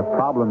Calvin have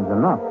problems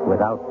enough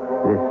without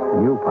this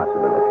new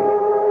possibility.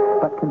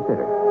 But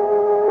consider,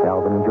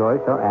 Calvin and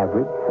Joyce are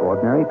average,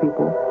 ordinary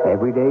people,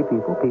 everyday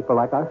people, people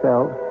like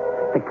ourselves,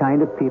 the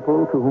kind of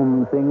people to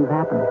whom things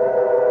happen.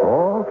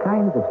 All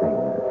kinds of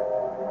things,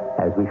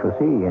 as we shall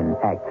see in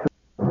Act 3.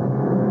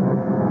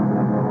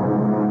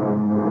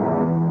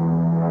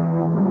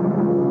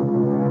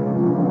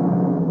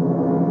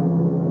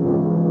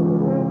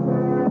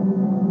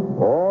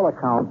 All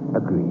accounts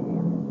agree.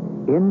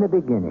 In the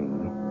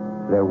beginning,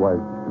 there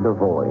was the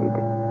void.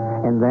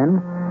 And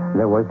then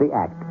there was the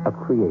act of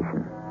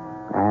creation.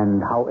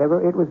 And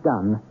however it was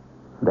done,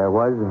 there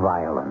was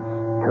violence,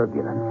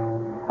 turbulence,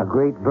 a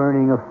great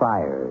burning of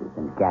fires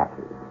and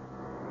gases.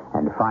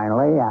 And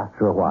finally,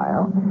 after a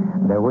while,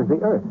 there was the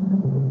earth.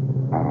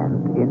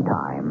 And in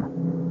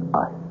time,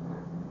 us.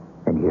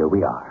 And here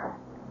we are.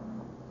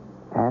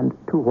 And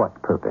to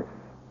what purpose?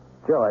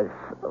 Joyce,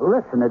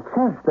 listen, it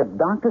says that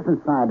doctors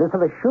and scientists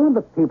have assured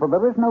the people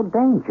there is no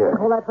danger.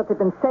 Well, that's what they've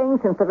been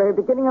saying since the very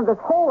beginning of this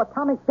whole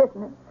atomic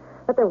business.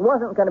 That there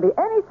wasn't going to be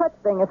any such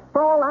thing as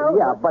fallout.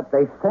 Yeah, but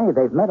they say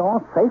they've met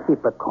all safety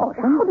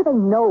precautions. How do they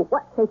know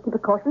what safety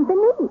precautions they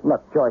need?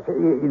 Look, Joyce,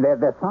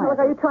 they're scientists. Look,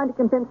 are you trying to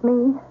convince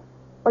me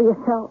or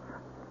yourself?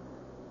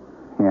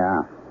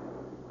 Yeah.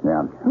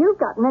 You've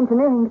got an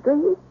engineering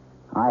degree.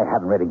 I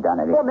haven't really done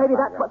anything. Well, maybe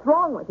that's what's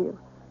wrong with you.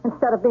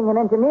 Instead of being an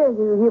engineer,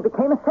 you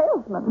became a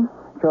salesman.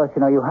 Joyce,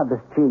 you know, you have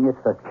this genius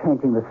for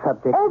changing the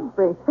subject.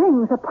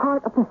 Everything's a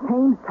part of the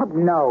same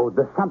subject. No,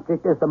 the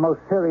subject is the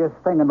most serious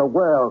thing in the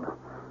world.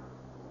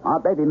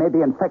 Our baby may be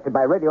infected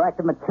by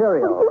radioactive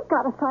material. Well, you've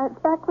got a science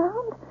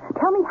background.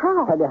 Tell me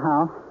how. Tell you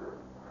how?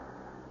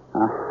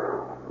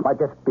 By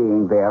just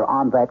being there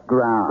on that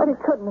ground. But it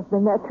couldn't have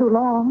been there too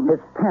long. His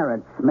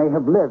parents may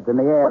have lived in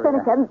the area. Well, then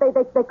again,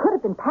 they could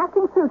have been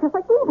passing through just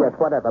like we were. Yes,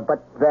 whatever.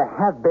 But there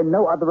have been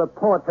no other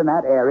reports in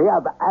that area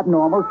of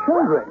abnormal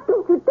children.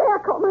 Don't you dare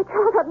call my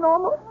child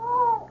abnormal.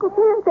 Go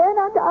there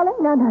now, darling.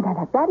 No.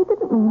 Daddy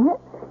didn't mean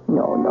it.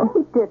 No,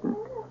 he didn't.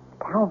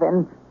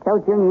 Calvin, tell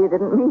Junior you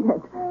didn't mean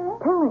it.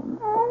 Tell him.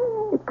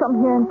 You come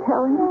here and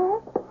tell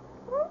him.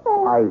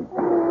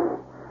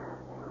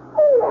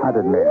 I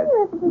didn't mean it.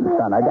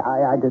 Son,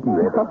 I didn't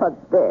mean it. Oh,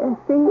 there.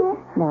 See?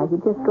 Now you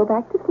just go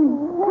back to sleep.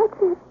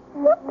 That's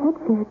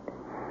it.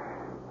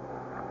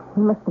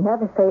 You must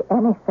never say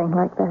anything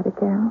like that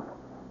again.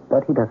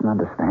 But he doesn't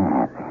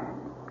understand.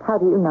 How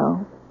do you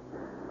know?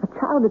 A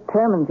child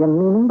determines your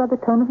meaning by the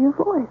tone of your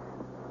voice.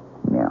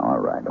 Yeah, all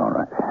right.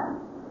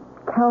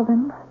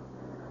 Calvin,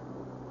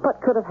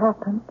 what could have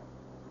happened?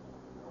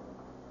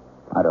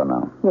 I don't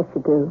know. Yes,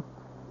 you do.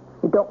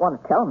 You don't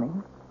want to tell me.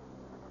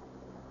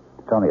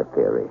 It's only a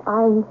theory.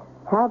 I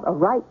have a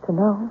right to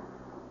know.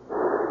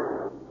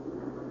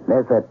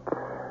 There's that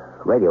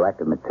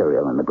radioactive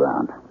material in the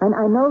ground. And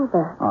I know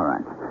that. All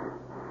right.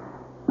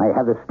 Now, you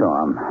have this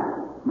storm.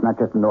 It's not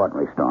just an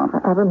ordinary storm.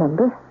 I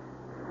remember.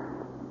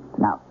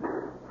 Now,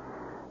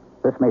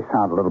 this may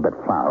sound a little bit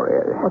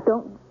flowery. Well,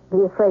 don't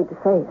be afraid to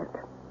say it.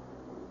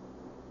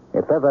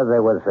 If ever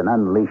there was an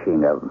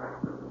unleashing of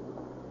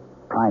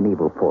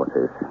primeval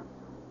forces.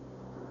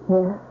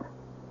 Yes?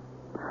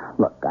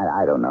 Look,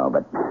 I don't know,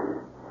 but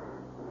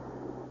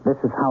this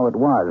is how it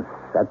was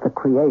at the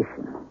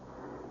creation.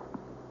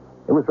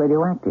 It was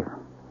radioactive.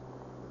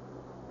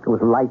 It was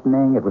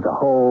lightning. It was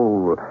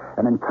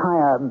an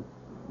entire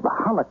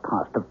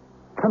holocaust of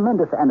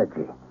tremendous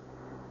energy.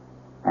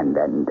 And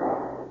then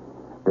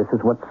this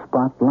is what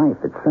sparked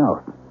life itself.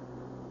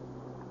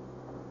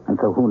 And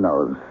so who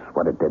knows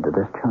what it did to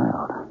this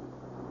child.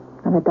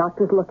 And the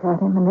doctors look at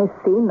him and they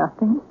see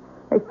nothing.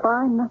 They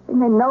find nothing.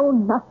 They know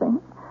nothing.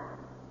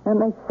 And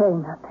they say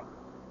nothing.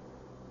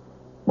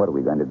 What are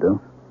we going to do?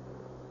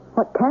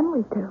 What can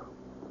we do?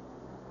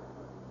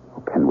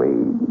 Can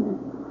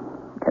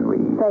we...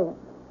 Say it.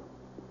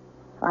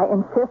 I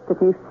insist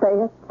that you say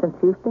it since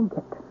you think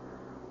it.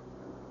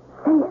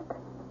 Say it.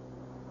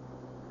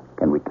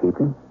 Can we keep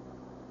him?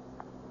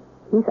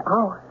 He's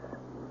ours.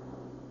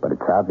 But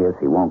it's obvious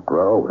he won't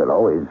grow. He'll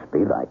always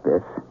be like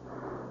this.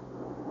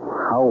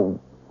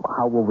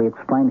 How will we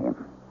explain him?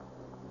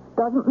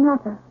 Doesn't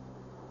matter.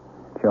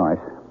 Joyce,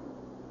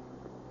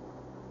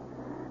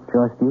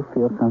 do you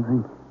feel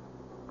something?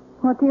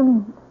 What do you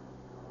mean?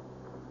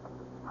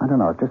 I don't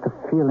know. It's just a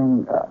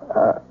feeling...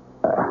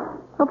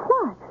 Of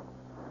what?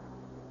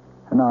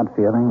 An odd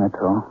feeling,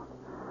 that's all.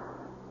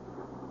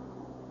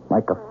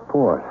 Like a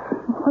force.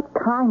 What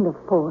kind of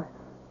force?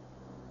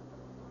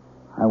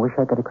 I wish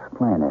I could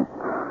explain it.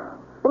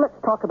 Well,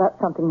 let's talk about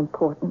something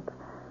important.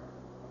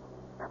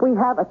 We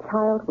have a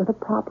child with a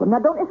problem. Now,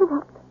 don't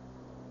interrupt.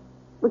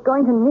 We're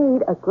going to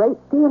need a great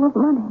deal of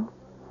money.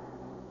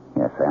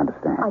 Yes, I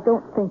understand. I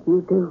don't think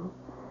you do.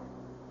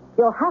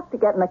 You'll have to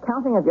get an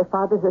accounting of your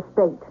father's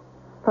estate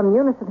from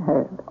Eunice and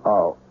Herb.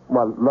 Oh,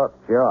 well, look,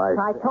 Joyce.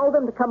 I told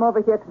them to come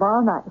over here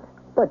tomorrow night.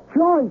 But,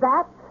 Joyce...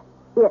 That's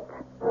it.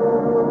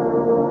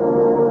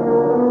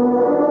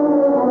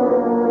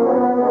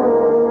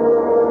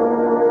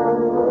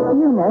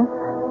 Eunice,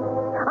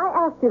 I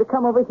asked you to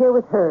come over here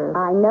with Herb.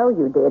 I know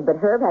you did, but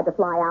Herb had to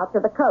fly out to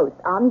the coast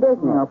on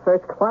business. Well,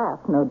 first class,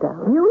 no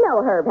doubt. You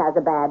know Herb has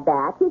a bad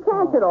back. He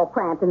can't sit all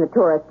cramped in the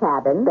tourist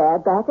cabin.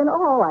 Bad back and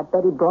all. I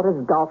bet he brought his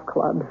golf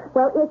clubs.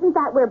 Well, isn't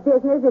that where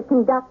business is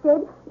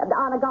conducted?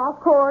 On a golf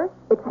course?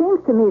 It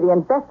seems to me the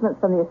investments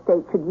from the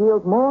estate should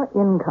yield more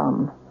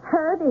income.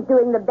 Herb is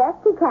doing the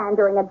best he can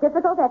during a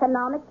difficult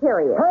economic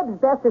period.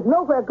 Herb's best is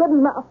nowhere good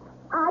enough.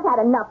 I've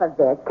had enough of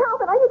this.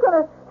 Calvin, are you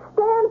going to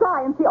stand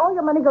by and see all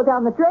your money go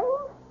down the drain?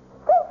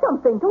 Say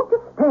something. Don't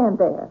just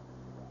stand there.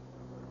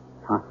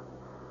 Huh?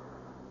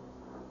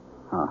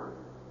 Oh.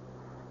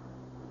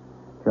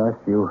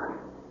 Joyce, you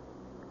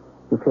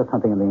feel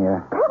something in the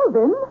air.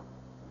 Calvin?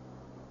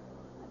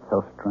 It's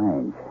so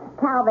strange.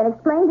 Calvin,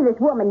 explain to this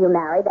woman you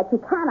married that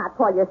you cannot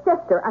call your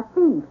sister a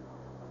thief.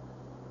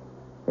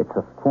 It's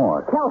a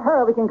force. Tell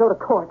her we can go to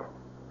court.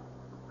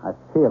 I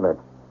feel it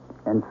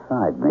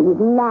inside me. These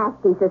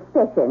nasty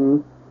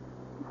suspicions.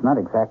 It's not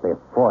exactly a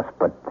force,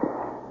 but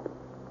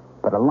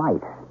a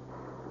light.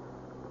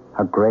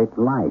 A great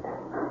light.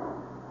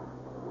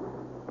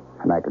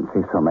 And I can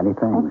see so many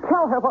things. And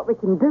tell her what we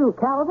can do,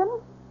 Calvin.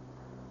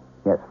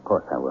 Yes, of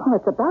course I will. Oh,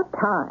 it's about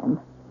time.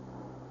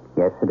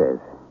 Yes, it is.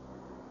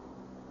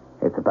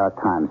 It's about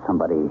time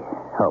somebody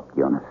helped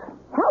Eunice.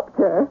 Helped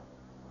her?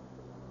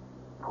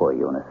 Poor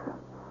Eunice.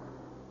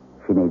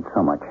 She needs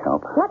so much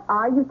help. What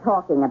are you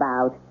talking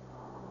about?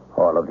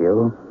 All of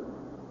you.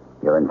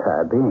 Your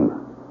entire being.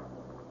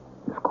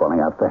 He's calling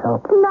out for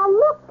help. Now,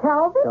 look,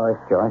 Calvin.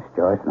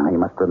 Joyce, now you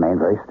must remain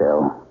very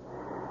still.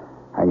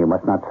 And you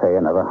must not say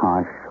another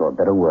harsh or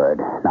bitter word.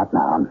 Not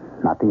now,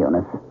 not to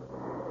Eunice.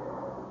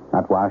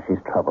 Not while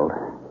she's troubled.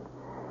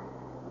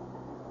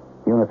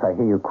 Eunice, I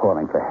hear you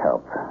calling for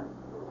help.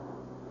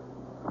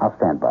 I'll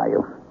stand by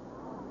you.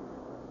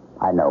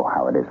 I know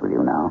how it is with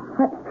you now.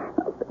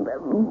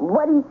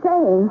 What are you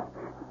saying?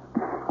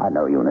 I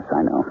know, Eunice,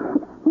 I know.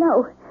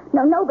 No,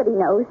 nobody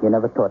knows. You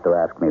never thought to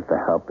ask me for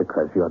help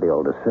because you're the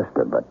older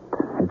sister, but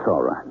it's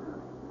all right.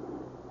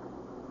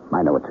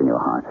 I know what's in your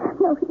heart.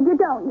 No, you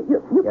don't.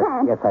 You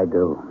can't. Yes, I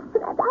do.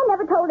 But I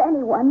never told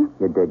anyone.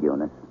 You did,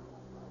 Eunice.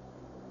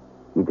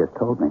 You just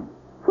told me.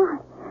 Why?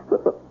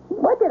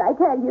 What did I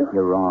tell you?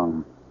 You're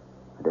wrong.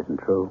 It isn't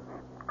true.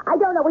 I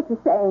don't know what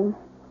you're saying.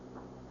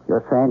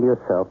 You're saying to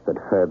yourself that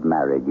Herb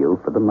married you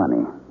for the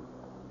money.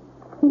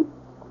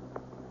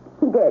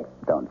 He did.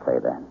 Don't say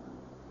that.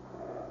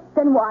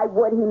 Then why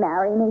would he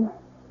marry me?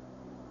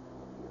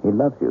 He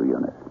loves you,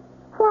 Eunice.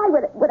 Why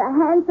would a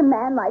handsome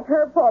man like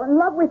Herb fall in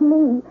love with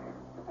me?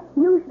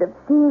 You should have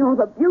seen all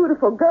the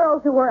beautiful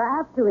girls who were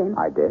after him.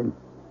 I did.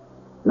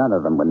 None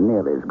of them were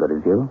nearly as good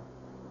as you.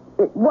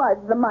 It was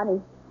the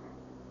money.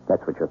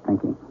 That's what you're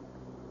thinking.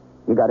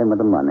 You got him with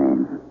the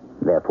money.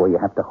 Therefore, you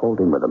have to hold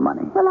him with the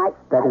money. Well,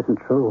 That isn't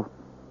true.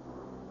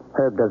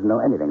 Herb doesn't know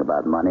anything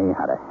about money,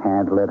 how to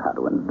handle it, how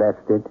to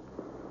invest it.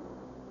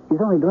 He's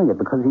only doing it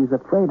because he's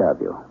afraid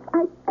of you.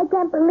 I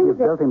can't believe You've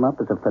built him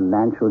up as a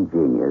financial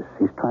genius.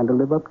 He's trying to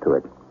live up to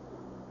it.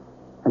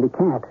 And he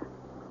can't.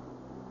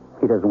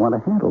 He doesn't want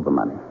to handle the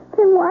money.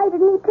 Then why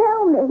didn't he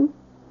tell me?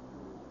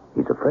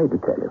 He's afraid to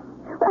tell you.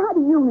 Well, how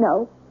do you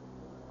know?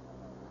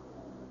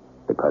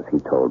 Because he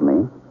told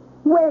me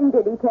When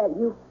did he tell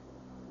you?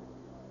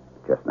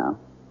 just now.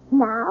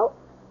 Now?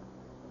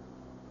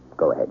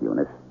 Go ahead,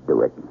 Eunice.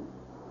 Do it.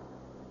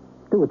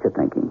 Do what you're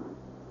thinking.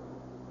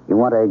 You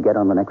want to get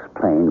on the next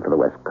plane for the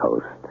West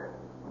Coast.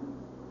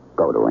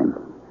 Go to him.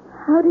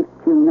 How did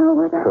you know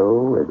what I...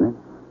 True, isn't it?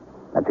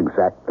 That's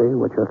exactly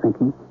what you're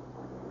thinking.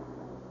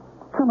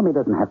 Tell him he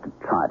doesn't have to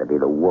try to be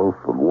the wolf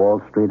of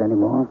Wall Street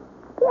anymore.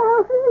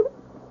 Calvin.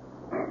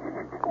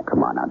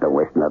 Come on now, don't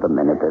waste another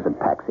minute. There's a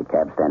taxi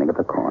cab standing at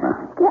the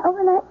corner.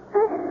 Calvin,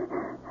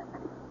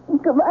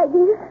 Goodbye,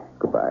 dear.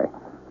 Goodbye.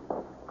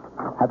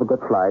 Have a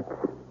good flight.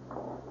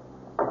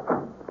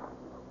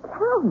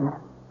 Calvin,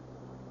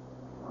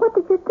 what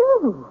did you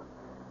do?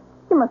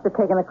 You must have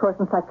taken a course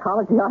in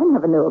psychology I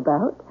never knew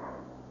about.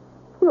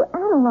 You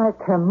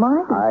analyzed her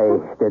mind.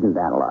 I didn't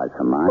analyze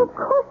her mind. Of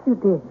course you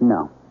did.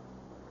 No.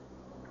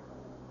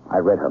 I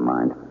read her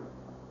mind.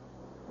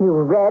 You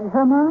read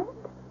her mind?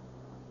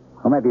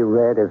 Or maybe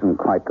read isn't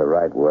quite the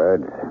right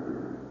word.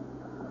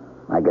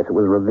 I guess it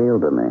was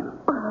revealed to me.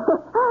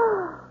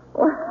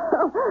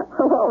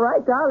 Well, all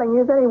right, darling.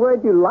 Use any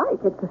word you like.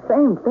 It's the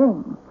same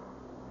thing.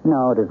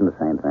 No, it isn't the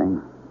same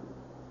thing.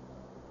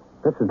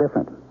 This is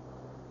different.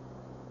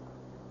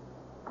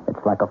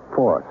 It's like a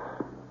force.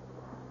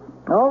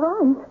 All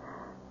right.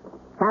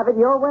 Have it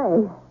your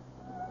way.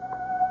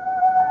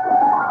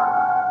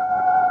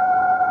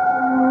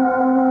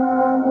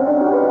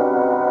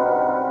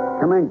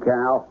 Come in,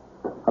 Cal.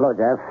 Hello,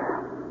 Jeff.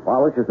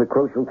 Well, this is the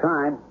crucial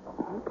time.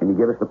 Can you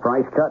give us the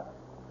price cut?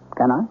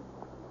 Can I?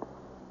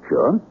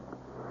 Sure.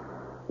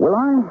 Will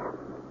I?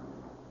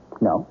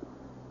 No.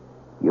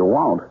 You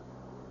won't.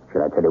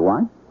 Should I tell you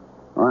why?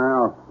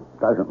 Well,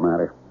 doesn't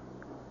matter.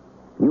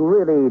 You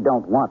really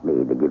don't want me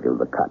to give you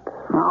the cut.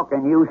 How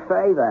can you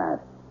say that?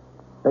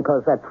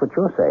 Because that's what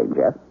you're saying,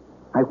 Jeff.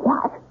 I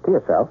what? To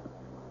yourself.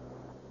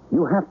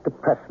 You have to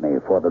press me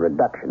for the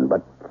reduction, but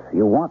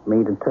you want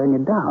me to turn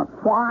you down.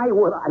 Why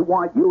would I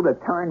want you to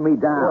turn me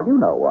down? Well, you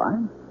know why.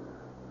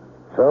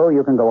 So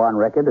you can go on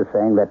record as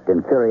saying that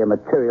inferior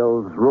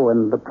materials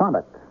ruin the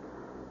product.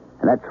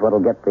 And that's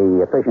what'll get the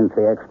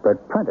efficiency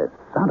expert Prentice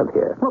out of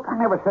here. Look, I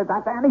never said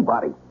that to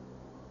anybody.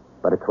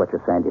 But it's what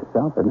you're saying to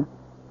yourself, isn't it?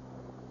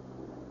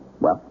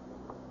 Well?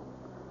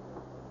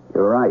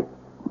 You're right.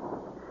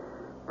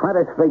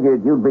 Prentice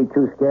figured you'd be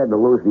too scared to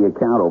lose the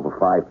account over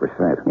 5%.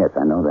 Yes,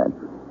 I know that.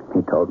 He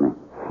told me.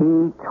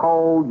 He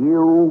told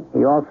you?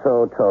 He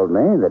also told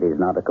me that he's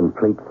not a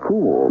complete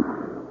fool.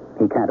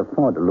 He can't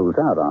afford to lose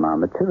out on our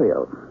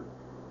material.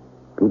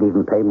 He'd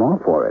even pay more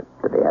for it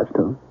if he has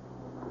to.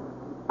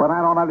 But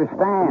I don't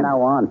understand. From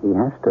now on, he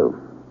has to.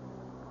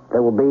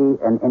 There will be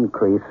an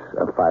increase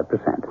of 5%.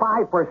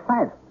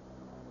 5%?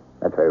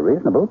 That's very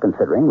reasonable,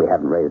 considering we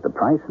haven't raised the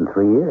price in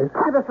 3 years.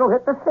 Prentice will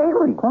hit the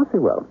ceiling. Of course he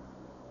will.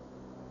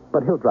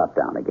 But he'll drop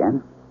down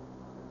again.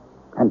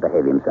 And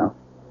behave himself.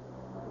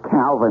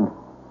 Calvin,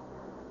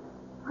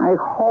 I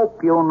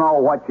hope you know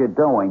what you're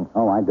doing.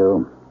 Oh, I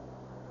do.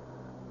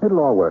 It'll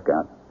all work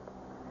out.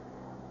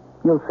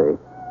 You'll see.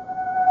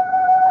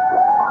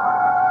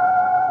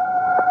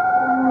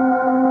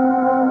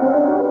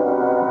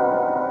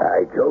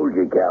 I told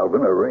you,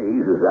 Calvin, a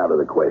raise is out of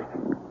the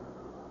question.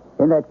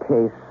 In that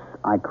case,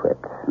 I quit.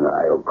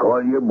 I'll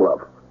call your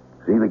bluff.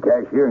 See the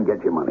cashier and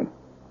get your money.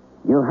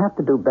 You'll have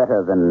to do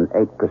better than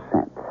 8%.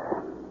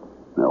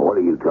 Now, what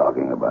are you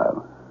talking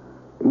about?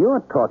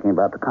 You're talking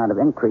about the kind of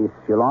increase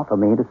you'll offer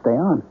me to stay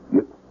on.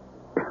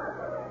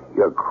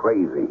 You're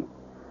crazy.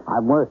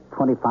 I'm worth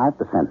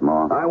 25%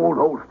 more. I won't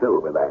hold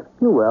still with that.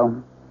 You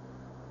will.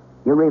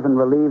 You're even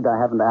relieved I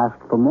haven't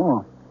asked for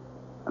more.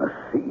 Now,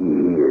 see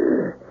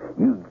here.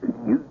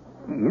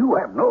 You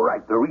have no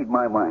right to read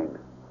my mind.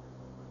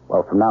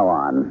 Well, from now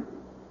on,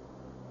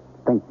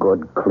 think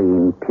good,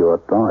 clean, pure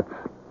thoughts.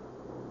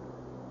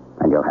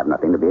 And you'll have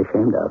nothing to be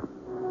ashamed of.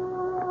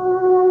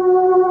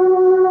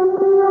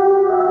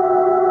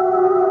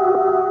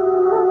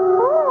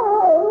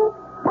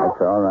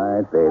 That's all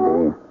right,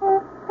 baby.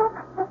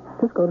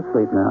 Just go to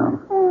sleep now.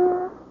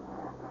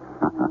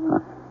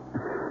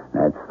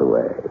 That's the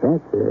way.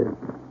 That's it.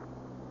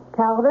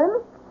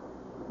 Calvin,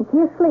 is he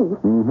asleep?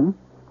 Mm-hmm.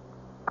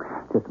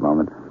 Just a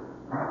moment.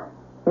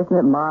 Isn't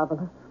it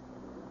marvelous?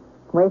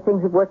 The way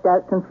things have worked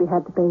out since we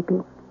had the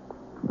baby.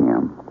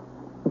 Yeah.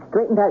 You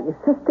straightened out your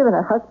sister and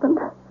her husband,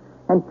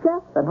 and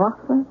Jeff and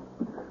Rockford.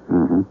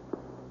 Mm-hmm.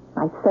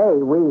 I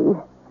say we.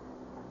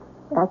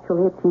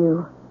 Actually, it's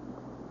you.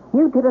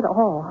 You did it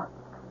all.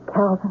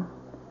 Calvin,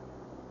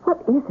 what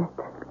is it?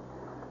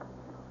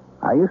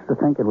 I used to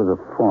think it was a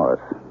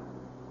force.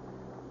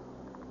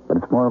 But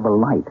it's more of a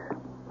light.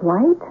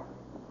 Light?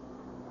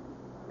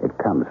 It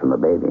comes from the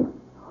baby.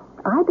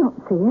 I don't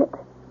see it.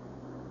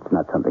 It's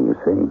not something you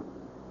see.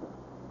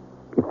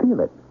 You feel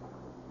it.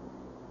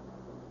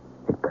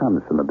 It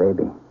comes from the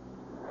baby.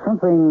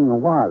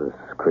 Something was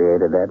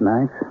created that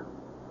night.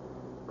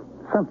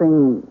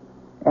 Something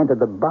entered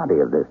the body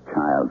of this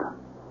child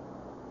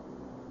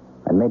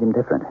and made him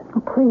different.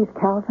 Oh, please,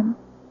 Calvin.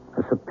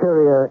 A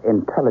superior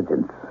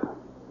intelligence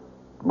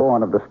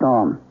born of the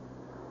storm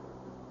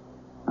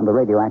and the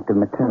radioactive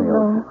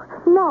materials.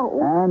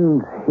 No.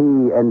 And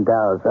he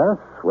endows us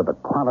with the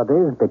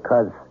qualities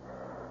because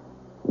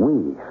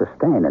we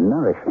sustain and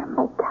nourish him.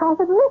 Oh,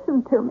 Calvin,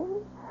 listen to me.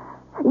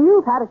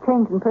 You've had a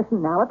change in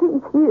personality.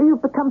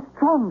 You've become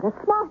stronger,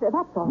 smarter,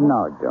 that's all.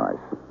 No,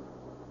 Joyce.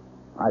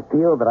 I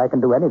feel that I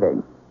can do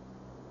anything.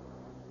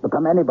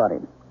 Become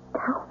anybody.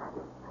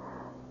 Calvin,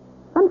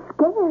 I'm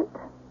scared.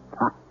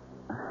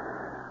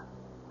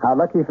 How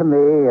lucky for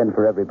me and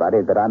for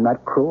everybody that I'm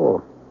not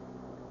cruel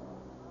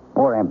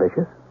or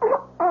ambitious.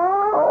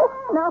 Oh,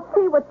 now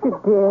see what you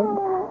did.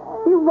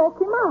 You woke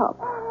him up.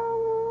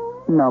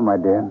 No, my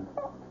dear.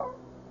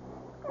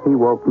 He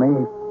woke me.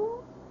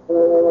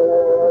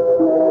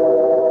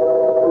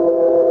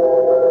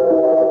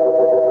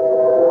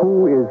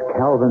 Who is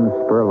Calvin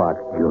Spurlock,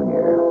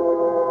 Jr.?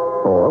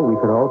 Or we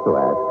could also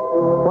ask,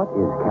 what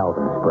is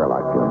Calvin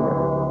Spurlock, Jr.?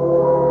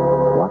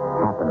 What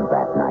happened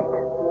that night?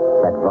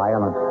 That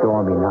violent,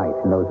 stormy night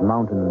in those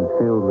mountains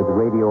filled with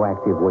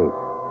radioactive waste?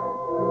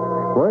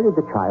 Where did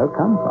the child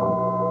come from?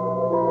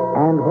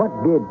 And what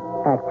did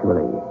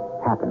actually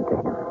happen to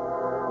him?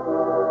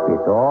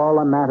 It's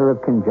all a matter of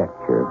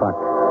conjecture, but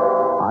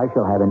I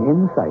shall have an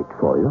insight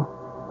for you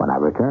when I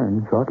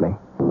return shortly.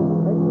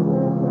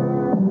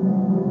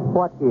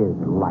 What is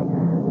life?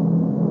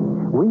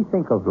 We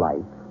think of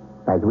life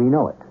as we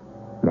know it.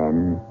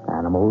 Men,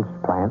 animals,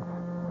 plants.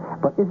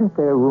 But isn't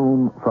there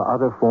room for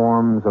other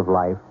forms of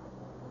life?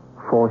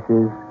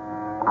 Forces,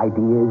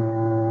 ideas,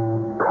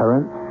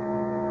 currents,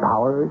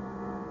 powers?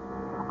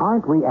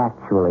 Aren't we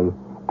actually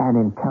an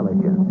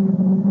intelligence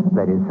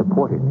that is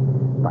supported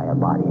by a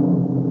body?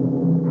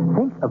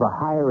 Think of a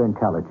higher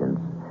intelligence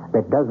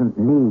that doesn't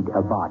need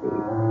a body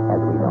as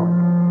we know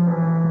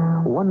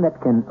it. One that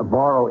can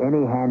borrow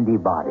any handy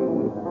body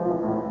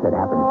that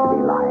happens to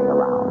be lying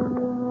around.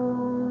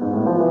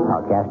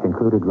 Our cast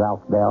included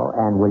Ralph Bell,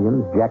 Ann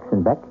Williams,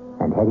 Jackson Beck,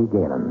 and Hetty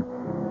Galen.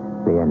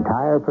 The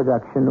entire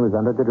production was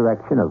under the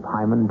direction of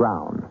Hyman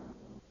Brown.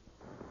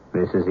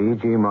 This is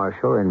E.G.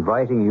 Marshall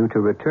inviting you to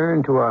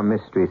return to our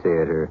Mystery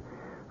Theater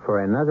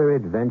for another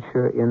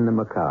adventure in the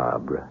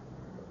macabre.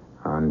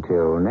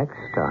 Until next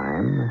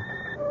time,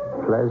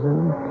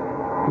 pleasant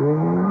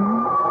dreams.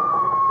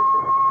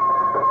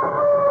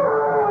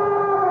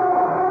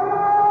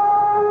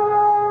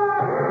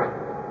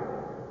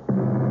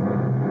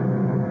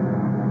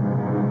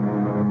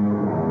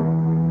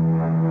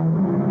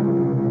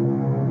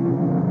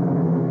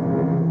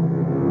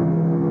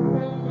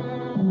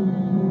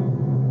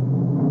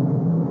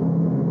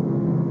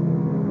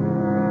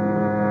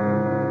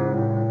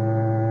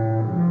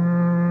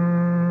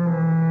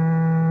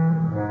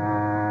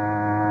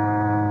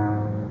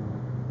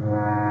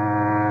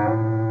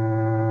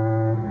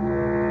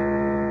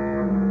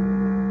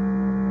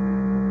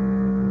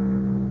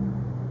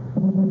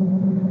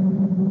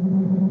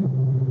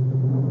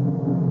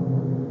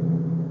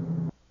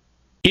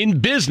 In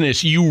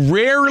business, you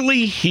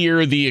rarely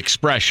hear the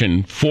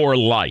expression for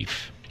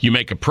life. You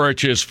make a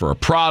purchase for a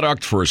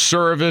product, for a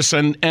service,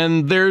 and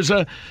there's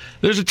a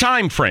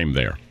time frame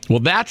there. Well,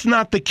 that's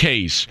not the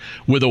case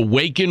with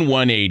Awaken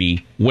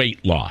 180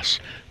 weight loss.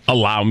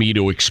 Allow me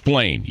to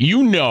explain.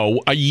 You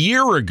know, a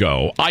year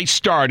ago, I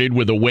started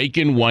with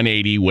Awaken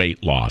 180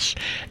 weight loss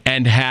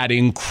and had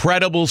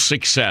incredible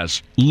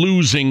success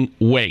losing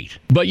weight.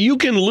 But you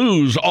can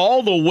lose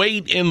all the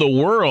weight in the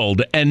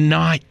world and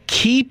not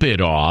keep it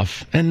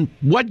off, and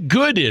what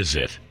good is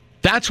it?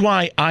 That's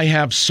why I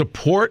have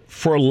support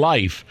for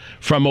life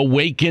from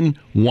Awaken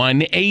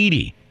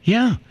 180.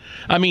 Yeah.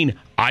 I mean,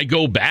 I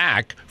go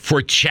back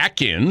for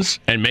check-ins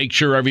and make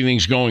sure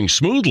everything's going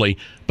smoothly.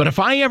 But if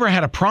I ever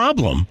had a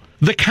problem,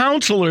 the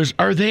counselors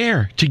are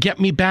there to get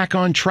me back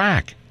on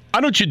track. Why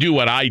don't you do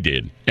what I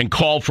did and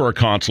call for a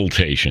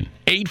consultation?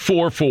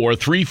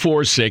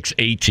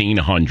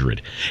 844-346-1800.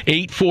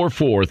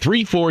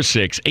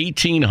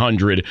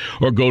 844-346-1800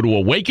 or go to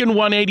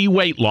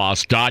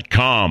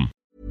awaken180weightloss.com.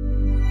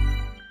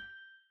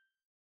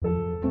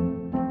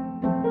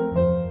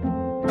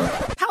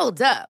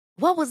 Hold up.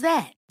 What was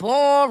that?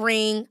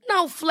 Boring.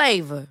 No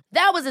flavor.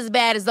 That was as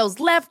bad as those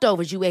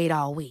leftovers you ate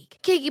all week.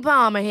 Keke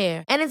Palmer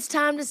here. And it's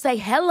time to say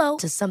hello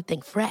to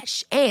something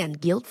fresh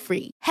and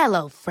guilt-free.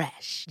 Hello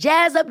Fresh.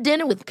 Jazz up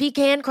dinner with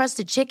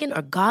pecan-crusted chicken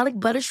or garlic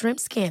butter shrimp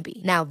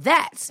scampi. Now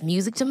that's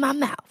music to my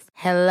mouth.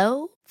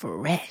 Hello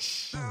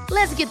Fresh.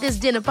 Let's get this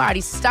dinner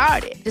party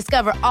started.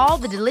 Discover all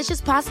the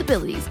delicious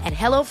possibilities at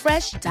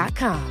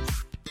HelloFresh.com.